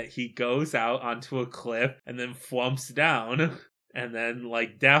sad that he goes out onto a cliff and then flumps down. And then,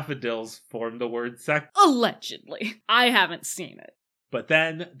 like, daffodils form the word sex. Allegedly. I haven't seen it. But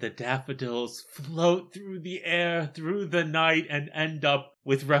then the daffodils float through the air, through the night, and end up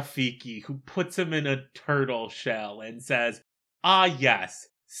with Rafiki, who puts him in a turtle shell and says, ah, yes,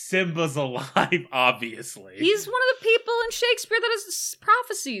 Simba's alive, obviously. He's one of the people in Shakespeare that has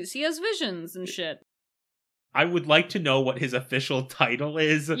prophecies. He has visions and shit. I would like to know what his official title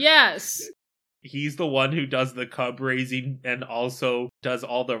is. Yes. He's the one who does the cub raising and also does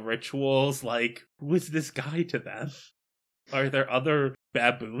all the rituals. Like, who is this guy to them? Are there other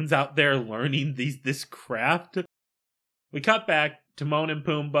baboons out there learning this craft? We cut back to Timon and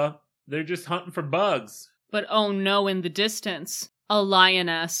Pumbaa. They're just hunting for bugs. But oh no, in the distance, a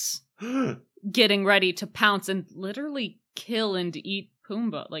lioness getting ready to pounce and literally kill and eat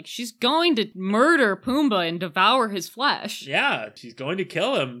Pumbaa. Like, she's going to murder Pumbaa and devour his flesh. Yeah, she's going to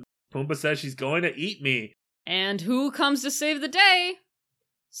kill him. Pumbaa says she's going to eat me. And who comes to save the day?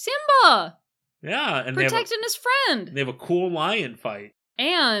 Simba! Yeah, and protecting his friend. They have a cool lion fight.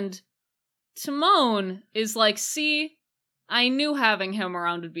 And Timon is like, see, I knew having him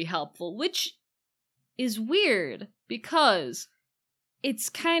around would be helpful, which is weird because it's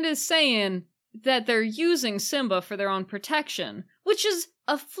kind of saying that they're using Simba for their own protection, which is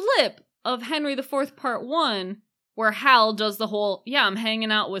a flip of Henry IV Part 1, where Hal does the whole, yeah, I'm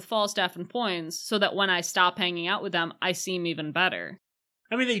hanging out with Falstaff and Poins so that when I stop hanging out with them, I seem even better.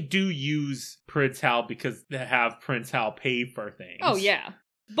 I mean, they do use Prince Hal because they have Prince Hal pay for things. Oh, yeah.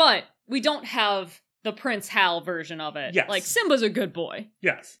 But we don't have the Prince Hal version of it. Yes. Like, Simba's a good boy.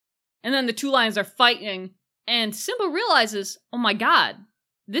 Yes. And then the two lions are fighting, and Simba realizes, oh my god,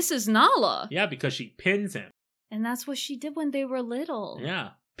 this is Nala. Yeah, because she pins him. And that's what she did when they were little. Yeah.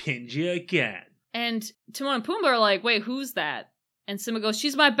 Pinned you again. And Timon and Pumbaa are like, wait, who's that? And Simba goes,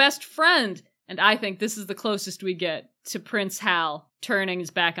 she's my best friend. And I think this is the closest we get to Prince Hal turning his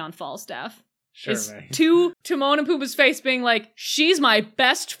back on Falstaff. Sure, is right. To Timon and Pumbaa's face being like, she's my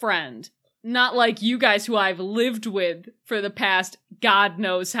best friend. Not like you guys who I've lived with for the past God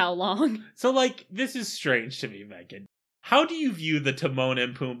knows how long. So, like, this is strange to me, Megan. How do you view the Timon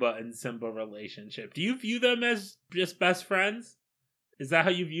and Pumbaa and Simba relationship? Do you view them as just best friends? Is that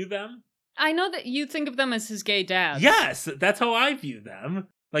how you view them? I know that you think of them as his gay dads. Yes, that's how I view them.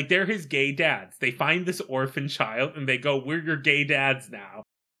 Like, they're his gay dads. They find this orphan child and they go, we're your gay dads now.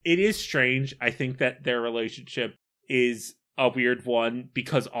 It is strange. I think that their relationship is a weird one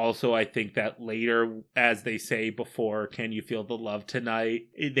because also I think that later, as they say before, Can You Feel the Love Tonight?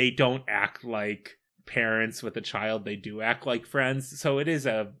 They don't act like parents with a child. They do act like friends. So it is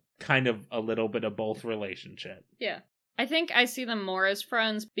a kind of a little bit of both relationship. Yeah. I think I see them more as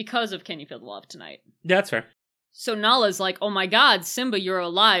friends because of Can You Feel the Love Tonight? That's fair. So Nala's like, oh my god, Simba, you're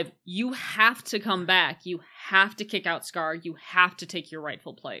alive. You have to come back. You have to kick out Scar. You have to take your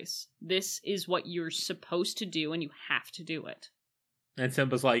rightful place. This is what you're supposed to do, and you have to do it. And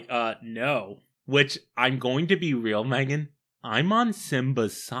Simba's like, no. Which, I'm going to be real, Megan. I'm on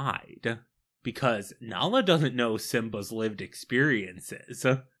Simba's side. Because Nala doesn't know Simba's lived experiences.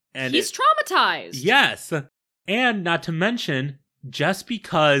 And he's traumatized. Yes. And not to mention, just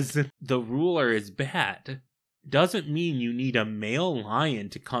because the ruler is bad doesn't mean you need a male lion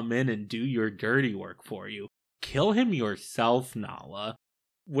to come in and do your dirty work for you. Kill him yourself, Nala.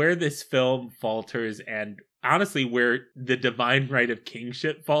 where this film falters, and honestly where the divine right of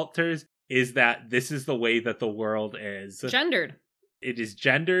kingship falters, is that this is the way that the world is. Gendered. It is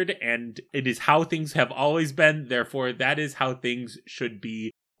gendered, and it is how things have always been. Therefore, that is how things should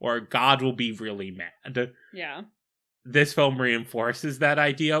be, or God will be really mad. Yeah. This film reinforces that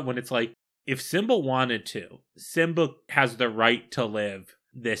idea when it's like, if Simba wanted to, Simba has the right to live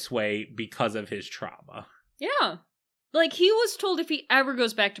this way because of his trauma. Yeah. Like, he was told if he ever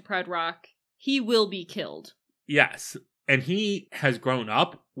goes back to Pride Rock, he will be killed. Yes. And he has grown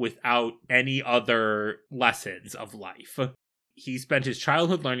up without any other lessons of life. He spent his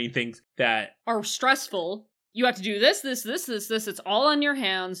childhood learning things that are stressful. You have to do this. It's all on your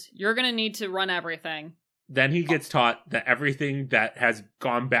hands. You're going to need to run everything. Then he gets taught that everything that has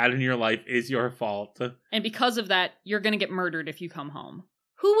gone bad in your life is your fault. And because of that, you're going to get murdered if you come home.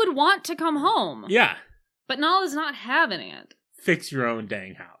 Who would want to come home? Yeah. But Nala's not having it. Fix your own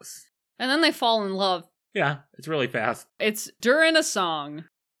dang house. And then they fall in love. Yeah, it's really fast. It's during a song.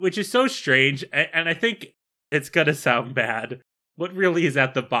 Which is so strange, and I think it's gonna sound bad. What really is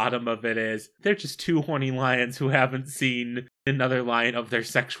at the bottom of it is, they're just two horny lions who haven't seen another lion of their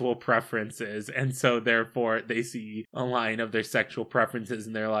sexual preferences, and so therefore they see a lion of their sexual preferences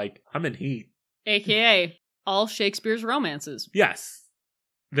and they're like, I'm in heat. AKA, all Shakespeare's romances. Yes.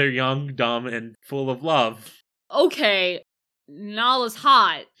 They're young, dumb, and full of love. Okay, Nala's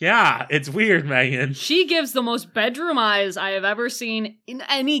hot. Yeah, it's weird, Megan. She gives the most bedroom eyes I have ever seen in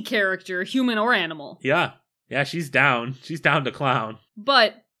any character, human or animal. Yeah. Yeah, she's down. She's down to clown.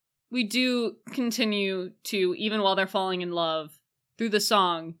 But we do continue to, even while they're falling in love, through the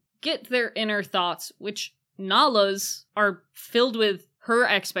song, get their inner thoughts, which Nala's are filled with her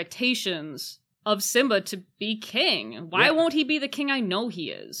expectations of Simba to be king. Why won't he be the king I know he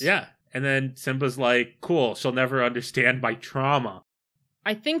is? Yeah. And then Simba's like, cool, she'll never understand my trauma.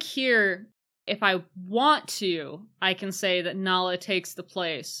 I think here, if I want to, I can say that Nala takes the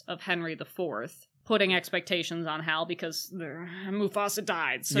place of Henry IV, putting expectations on Hal because Mufasa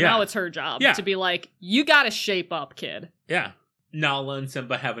died. So now it's her job to be like, you gotta shape up, kid. Yeah. Nala and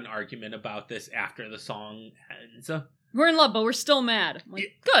Simba have an argument about this after the song ends. We're in love, but we're still mad.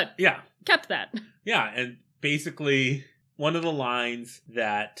 Like, good. Yeah. Kept that. Yeah, and basically, one of the lines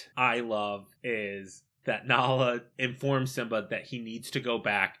that I love is that Nala informs Simba that he needs to go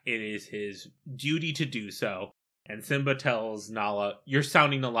back. It is his duty to do so. And Simba tells Nala, you're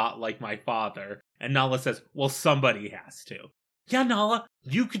sounding a lot like my father. And Nala says, well, somebody has to. Yeah, Nala,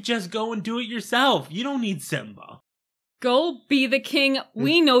 you could just go and do it yourself. You don't need Simba. Go be the king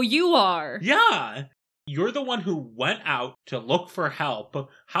we know you are. Yeah. You're the one who went out to look for help.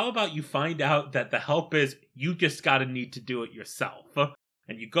 How about you find out that the help is you just gotta need to do it yourself?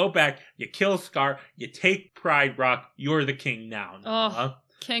 And you go back, you kill Scar, you take Pride Rock, you're the king now, Nala. Oh,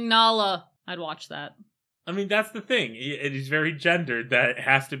 King Nala. I'd watch that. I mean, that's the thing. It is very gendered that it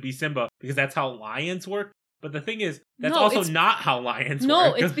has to be Simba, because that's how lions work. But the thing is, that's also not how lions work.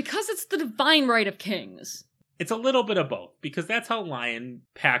 No, it's because it's the divine right of kings. It's a little bit of both, because that's how lion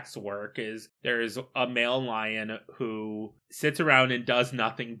packs work, is there's a male lion who sits around and does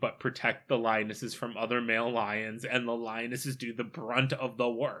nothing but protect the lionesses from other male lions, and the lionesses do the brunt of the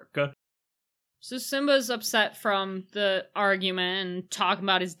work. So Simba's upset from the argument and talking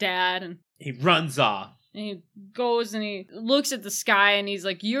about his dad, and he runs off. And he goes and he looks at the sky and he's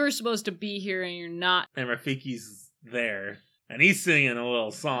like, you're supposed to be here and you're not. And Rafiki's there. And he's singing a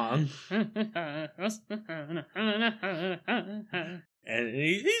little song. And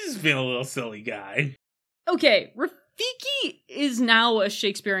he's just being a little silly guy. Okay, Rafiki is now a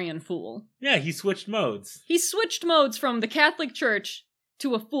Shakespearean fool. Yeah, he switched modes. He switched modes from the Catholic Church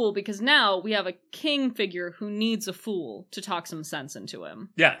to a fool because now we have a king figure who needs a fool to talk some sense into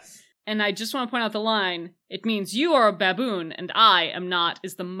him. Yes. And I just want to point out the line, it means you are a baboon and I am not,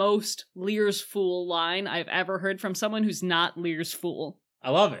 is the most Lear's fool line I've ever heard from someone who's not Lear's fool. I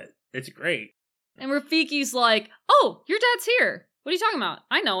love it. It's great. And Rafiki's like, oh, your dad's here. What are you talking about?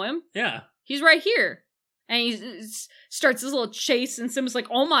 I know him. Yeah. He's right here. And he starts this little chase and Simba's like,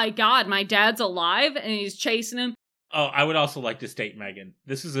 oh my god, my dad's alive? And he's chasing him. Oh, I would also like to state, Megan,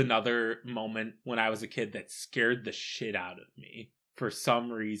 this is another moment when I was a kid that scared the shit out of me. For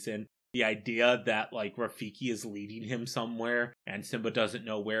some reason, the idea that, like, Rafiki is leading him somewhere and Simba doesn't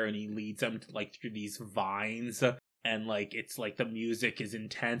know where, and he leads him to, like, through these vines, and, like, it's like the music is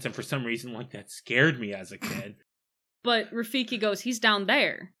intense, and for some reason, like, that scared me as a kid. But Rafiki goes, he's down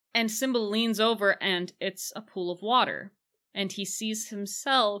there. And Simba leans over and it's a pool of water. And he sees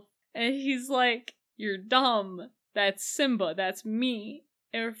himself and he's like, you're dumb. That's Simba. That's me.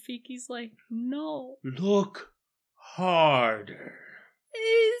 And Rafiki's like, no. Look harder.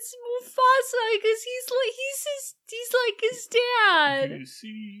 It's Mufasa, because he's like his dad. You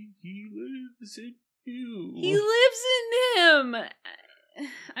see, he lives in you. He lives in him.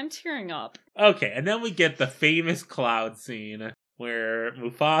 I'm tearing up. Okay, and then we get the famous cloud scene where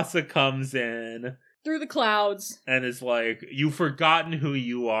Mufasa comes in Through the clouds. and is like, "You've forgotten who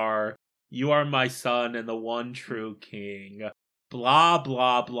you are. You are my son and the one true king. Blah,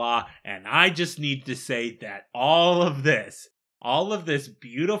 blah, blah. And I just need to say that all of this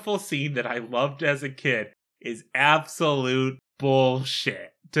beautiful scene that I loved as a kid is absolute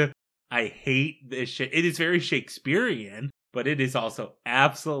bullshit. I hate this shit. It is very Shakespearean, but it is also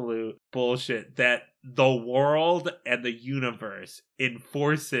absolute bullshit that the world and the universe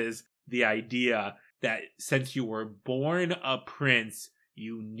enforces the idea that since you were born a prince,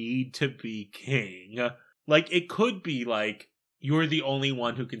 you need to be king. Like, it could be like, you're the only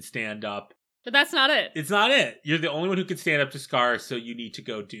one who can stand up. But that's not it. It's not it. You're the only one who can stand up to Scar, so you need to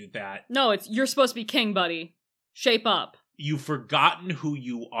go do that. No, you're supposed to be king, buddy. Shape up. You've forgotten who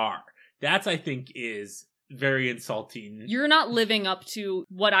you are. That's, I think, is very insulting. You're not living up to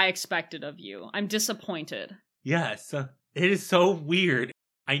what I expected of you. I'm disappointed. Yes. It is so weird.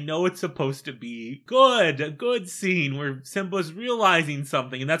 I know it's supposed to be a good scene where Simba's realizing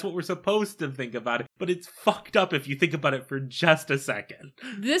something, and that's what we're supposed to think about it, but it's fucked up if you think about it for just a second.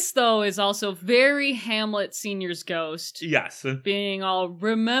 This, though, is also very Hamlet Senior's ghost. Yes. Being all,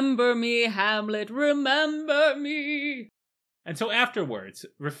 remember me, Hamlet, remember me. And so afterwards,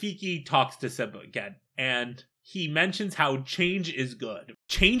 Rafiki talks to Simba again, and he mentions how change is good.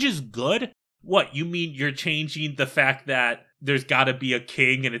 Change is good? What, you mean you're changing the fact that there's gotta be a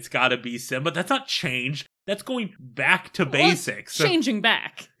king and it's gotta be Simba? That's not change. That's going back to basics. Changing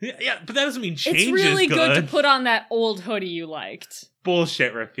back. Yeah, but that doesn't mean change is good. It's really good to put on that old hoodie you liked.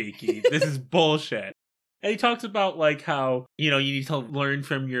 Bullshit, Rafiki. This is bullshit. And he talks about, like, how, you need to learn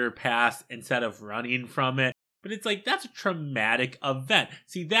from your past instead of running from it. But it's like, that's a traumatic event.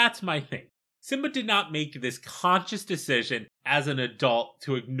 See, that's my thing. Simba did not make this conscious decision as an adult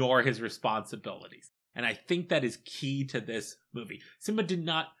to ignore his responsibilities. And I think that is key to this movie. Simba did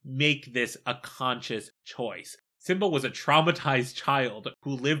not make this a conscious choice. Simba was a traumatized child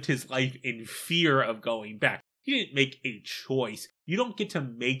who lived his life in fear of going back. He didn't make a choice. You don't get to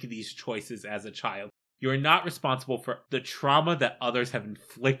make these choices as a child. You're not responsible for the trauma that others have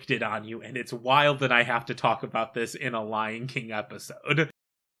inflicted on you, and it's wild that I have to talk about this in a Lion King episode.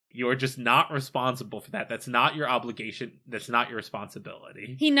 You're just not responsible for that. That's not your obligation. That's not your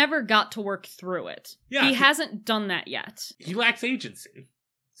responsibility. He never got to work through it. Yeah, he hasn't done that yet. He lacks agency.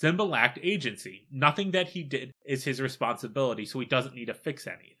 Simba lacked agency. Nothing that he did is his responsibility, so he doesn't need to fix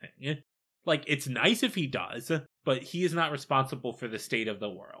anything. Like, it's nice if he does, but he is not responsible for the state of the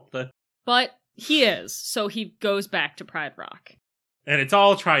world. But he is, so he goes back to Pride Rock. And it's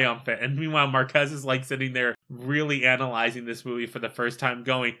all triumphant. And meanwhile, Marquez is like sitting there really analyzing this movie for the first time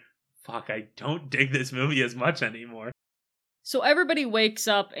going, fuck, I don't dig this movie as much anymore. So everybody wakes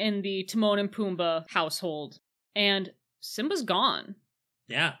up in the Timon and Pumbaa household, and Simba's gone.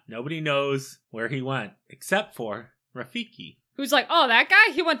 Yeah, nobody knows where he went, except for Rafiki. Who's like, oh, that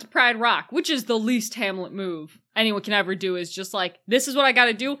guy? He went to Pride Rock, which is the least Hamlet move anyone can ever do, is just like, this is what I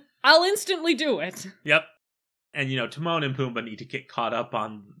gotta do, I'll instantly do it. Yep. And, Timon and Pumbaa need to get caught up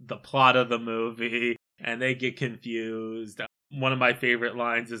on the plot of the movie, and they get confused. One of my favorite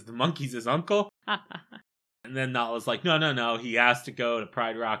lines is, the monkey's his uncle? And then Nala's like, no, he has to go to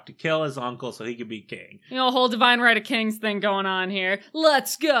Pride Rock to kill his uncle so he can be king. Whole divine right of kings thing going on here.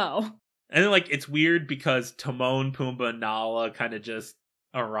 Let's go! And then, it's weird because Timon, Pumbaa, and Nala kind of just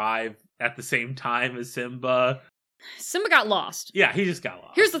arrive at the same time as Simba. Simba got lost. Yeah, he just got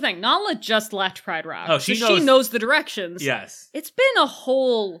lost. Here's the thing. Nala just left Pride Rock. Oh, she knows the directions. Yes. It's been a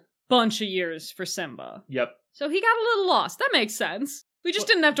whole bunch of years for Simba. Yep. So he got a little lost. That makes sense. We just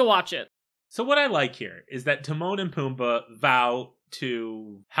didn't have to watch it. So what I like here is that Timon and Pumbaa vow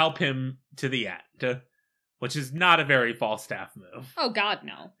to help him to the end, which is not a very Falstaff move. Oh, God,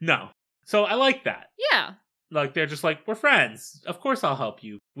 no. No. So I like that. Yeah. Like, they're just like, we're friends. Of course I'll help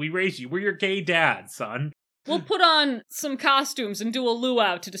you. We raised you. We're your gay dad, son. We'll put on some costumes and do a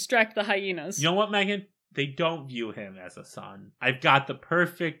luau to distract the hyenas. You know what, Megan? They don't view him as a son. I've got the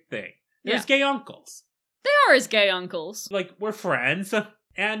perfect thing. There's gay uncles. They are his gay uncles. Like, we're friends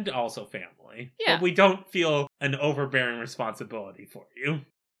and also family. Yeah. But we don't feel an overbearing responsibility for you.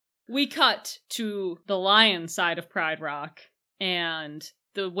 We cut to the lion side of Pride Rock, and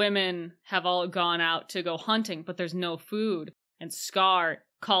the women have all gone out to go hunting, but there's no food. And Scar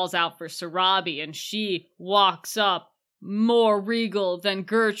calls out for Sarabi, and she walks up more regal than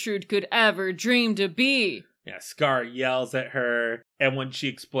Gertrude could ever dream to be. Yeah, Scar yells at her, and when she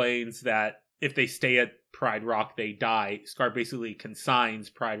explains that if they stay at Pride Rock, they die, Scar basically consigns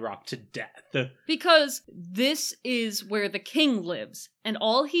Pride Rock to death. Because this is where the king lives, and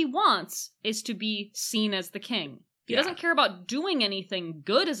all he wants is to be seen as the king. He doesn't care about doing anything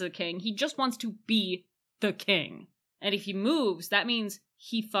good as a king, he just wants to be the king. And if he moves, that means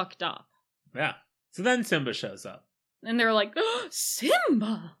he fucked up. Yeah. So then Simba shows up. And they're like, oh,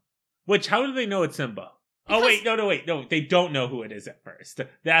 Simba! Which, how do they know it's Simba? Oh, wait, no, they don't know who it is at first.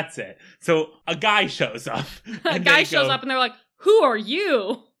 That's it. So a guy shows up. A guy shows up and they're like, who are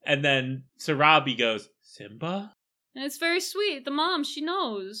you? And then Sarabi goes, Simba? And it's very sweet. The mom, she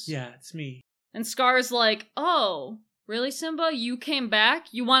knows. Yeah, it's me. And Scar's like, oh, really, Simba? You came back?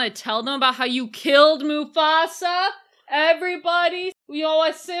 You want to tell them about how you killed Mufasa? Everybody? You know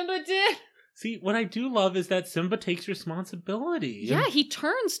what Simba did? See, what I do love is that Simba takes responsibility. Yeah, he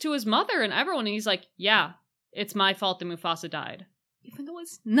turns to his mother and everyone, and he's like, yeah, it's my fault that Mufasa died. Even though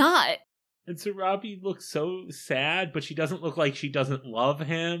it's not. And Sarabi looks so sad, but she doesn't look like she doesn't love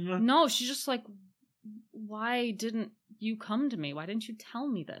him. No, she's just like, why didn't you come to me? Why didn't you tell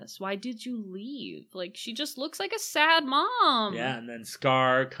me this? Why did you leave? Like, she just looks like a sad mom. Yeah, and then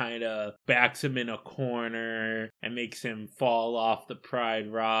Scar kind of backs him in a corner and makes him fall off the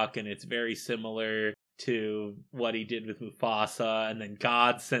Pride Rock, and it's very similar to what he did with Mufasa, and then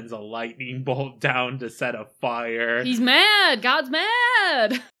God sends a lightning bolt down to set a fire. He's mad! God's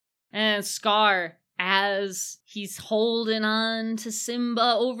mad! And Scar, as he's holding on to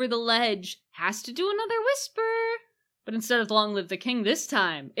Simba over the ledge, has to do another whisper. But instead of long live the king this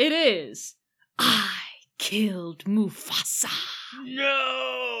time, it is, I killed Mufasa.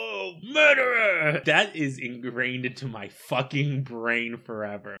 No! Murderer! That is ingrained into my fucking brain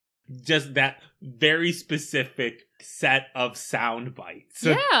forever. Just that very specific set of sound bites.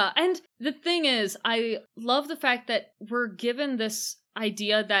 Yeah, and the thing is, I love the fact that we're given this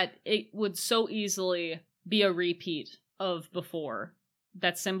idea that it would so easily be a repeat of before,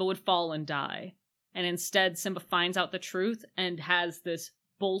 that Simba would fall and die. And instead, Simba finds out the truth and has this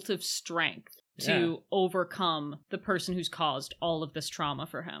bolt of strength to overcome the person who's caused all of this trauma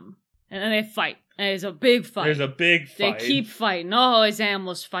for him. And then they fight. And it's a big fight. There's a big fight. They keep fighting. Oh, Azam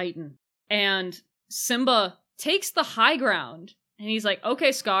was fighting. And Simba takes the high ground. And he's like,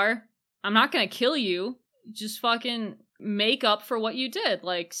 okay, Scar, I'm not gonna kill you. Just fucking make up for what you did.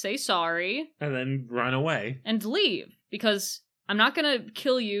 Like, say sorry. And then run away. And leave. Because I'm not gonna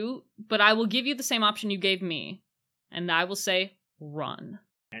kill you, but I will give you the same option you gave me. And I will say, run.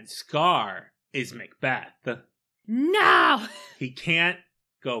 And Scar is Macbeth. No! He can't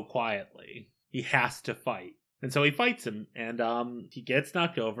go quietly. He has to fight. And so he fights him, and he gets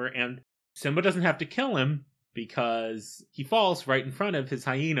knocked over, and Simba doesn't have to kill him because he falls right in front of his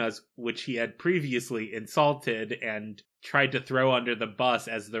hyenas, which he had previously insulted and tried to throw under the bus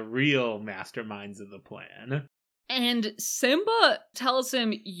as the real masterminds of the plan. And Simba tells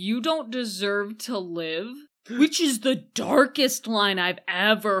him, you don't deserve to live, which is the darkest line I've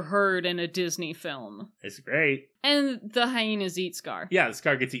ever heard in a Disney film. It's great. And the hyenas eat Scar. Yeah, the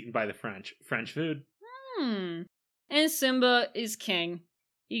Scar gets eaten by the French. French food. And Simba is king.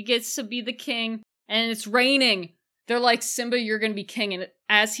 He gets to be the king, and it's raining. They're like, Simba, you're gonna be king. And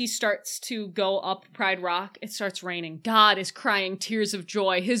as he starts to go up Pride Rock, it starts raining. God is crying tears of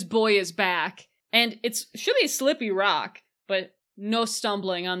joy. His boy is back. And it should be a slippy rock, but no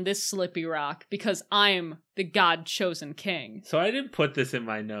stumbling on this slippy rock, because I'm the God-chosen king. So I didn't put this in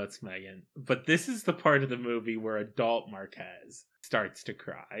my notes, Megan, but this is the part of the movie where adult Marquez starts to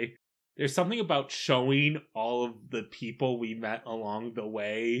cry. There's something about showing all of the people we met along the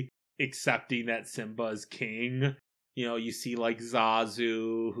way accepting that Simba's king. You know, you see like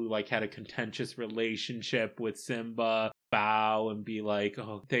Zazu, who like had a contentious relationship with Simba, bow and be like,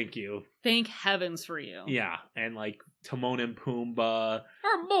 oh, thank you. Thank heavens for you. Yeah, and like Timon and Pumbaa.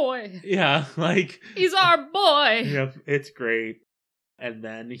 Our boy. Yeah, like... He's our boy. Yep, it's great. And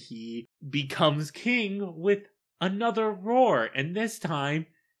then he becomes king with another roar, and this time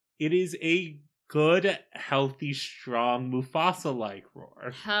it is a good, healthy, strong Mufasa-like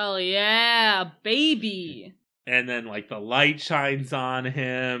roar. Hell yeah, baby. And then, like, the light shines on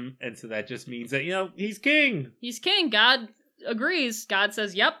him, and so that just means that, you know, he's king. He's king. God agrees. God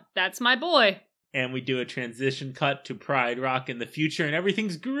says, yep, that's my boy. And we do a transition cut to Pride Rock in the future, and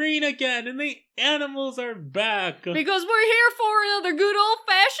everything's green again, and the animals are back. Because we're here for another good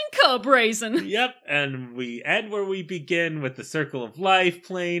old-fashioned cub raising. Yep, and we end where we begin with the Circle of Life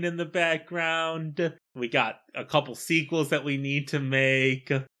playing in the background. We got a couple sequels that we need to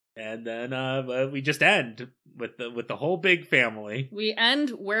make. And then we just end with the whole big family. We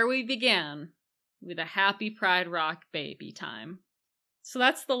end where we began, with a happy Pride Rock baby time. So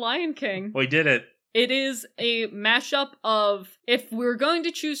that's The Lion King. We did it. It is a mashup of, if we're going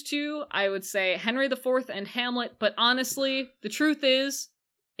to choose two, I would say Henry IV and Hamlet, but honestly, the truth is,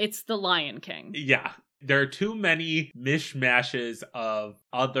 it's The Lion King. Yeah. There are too many mishmashes of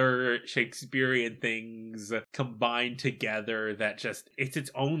other Shakespearean things combined together that just, it's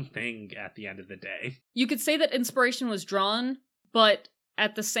its own thing at the end of the day. You could say that inspiration was drawn, but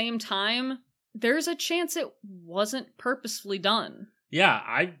at the same time, there's a chance it wasn't purposefully done. Yeah,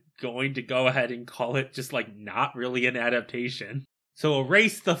 I'm going to go ahead and call it just like not really an adaptation. So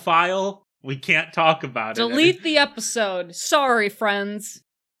erase the file. We can't talk about it. Delete the episode. Sorry, friends.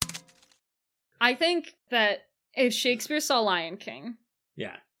 I think that if Shakespeare saw Lion King,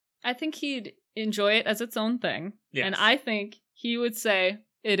 yeah, I think he'd enjoy it as its own thing. Yes. And I think he would say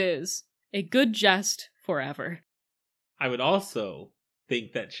it is a good jest forever. I would also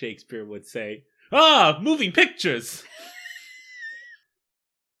think that Shakespeare would say, moving pictures!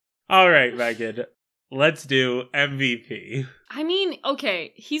 All right, Megan, let's do MVP. I mean,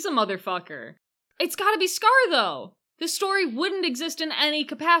 okay, he's a motherfucker. It's gotta be Scar, though. This story wouldn't exist in any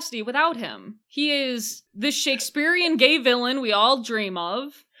capacity without him. He is the Shakespearean gay villain we all dream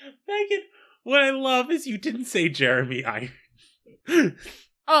of. Megan, what I love is you didn't say Jeremy Irons.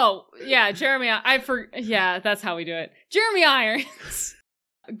 Oh, yeah, yeah, that's how we do it. Jeremy Irons.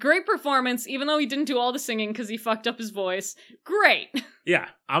 Great performance, even though he didn't do all the singing because he fucked up his voice. Great. Yeah,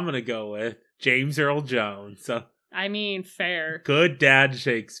 I'm gonna go with James Earl Jones. I mean, fair. Good dad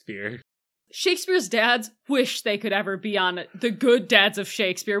Shakespeare. Shakespeare's dads wish they could ever be on the good dads of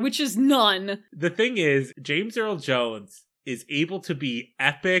Shakespeare, which is none. The thing is, James Earl Jones is able to be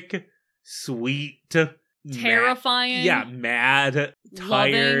epic, sweet, terrifying. Mad,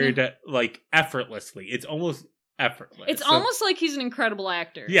 tired, loving. like effortlessly. It's almost effortless. It's almost like he's an incredible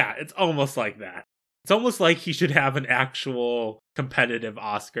actor. Yeah, it's almost like that. It's almost like he should have an actual competitive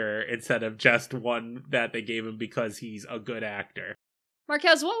Oscar instead of just one that they gave him because he's a good actor.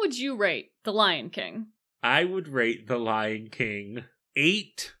 Marquez, what would you rate The Lion King? I would rate The Lion King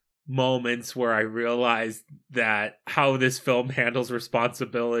 8 moments where I realized that how this film handles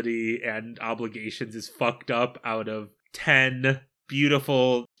responsibility and obligations is fucked up out of 10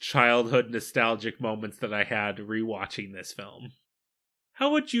 beautiful childhood nostalgic moments that I had rewatching this film.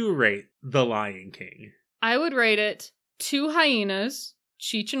 How would you rate The Lion King? I would rate it 2 hyenas,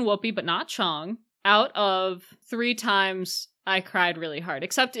 Cheech and Whoopi, but not Chong, out of 3 times I cried really hard,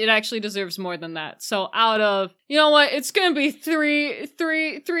 except it actually deserves more than that. So out of, you know what, it's gonna be three of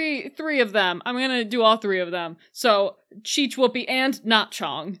them. I'm gonna do all 3 of them. So Cheech, Whoopi, and not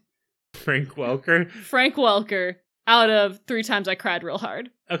Chong. Frank Welker. Out of 3 times I cried real hard.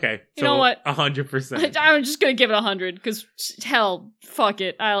 Okay. You know what? 100%. I'm just gonna give it 100, because hell, fuck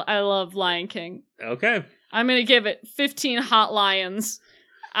it. I love Lion King. Okay. I'm gonna give it 15 hot lions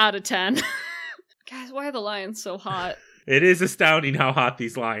out of 10. Guys, why are the lions so hot? It is astounding how hot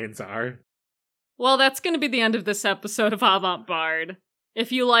these lions are. Well, that's going to be the end of this episode of Avant Bard.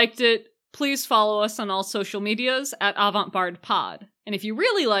 If you liked it, please follow us on all social medias at Avant Bard Pod. And if you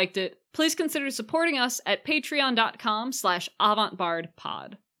really liked it, please consider supporting us at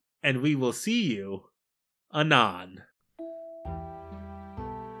patreon.com/avantbardpod. And we will see you anon.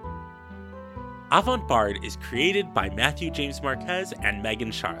 Avant Bard is created by Matthew James Marquez and Megan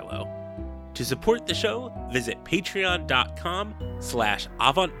Charlo. To support the show, visit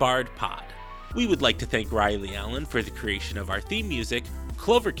patreon.com/avantbardpod. We would like to thank Riley Allen for the creation of our theme music,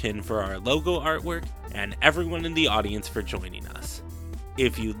 Cloverkin for our logo artwork, and everyone in the audience for joining us.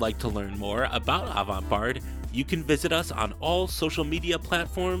 If you'd like to learn more about Avant Bard, you can visit us on all social media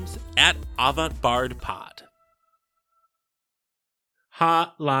platforms at AvantBardPod.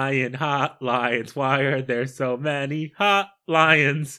 Hot lions, why are there so many hot lions?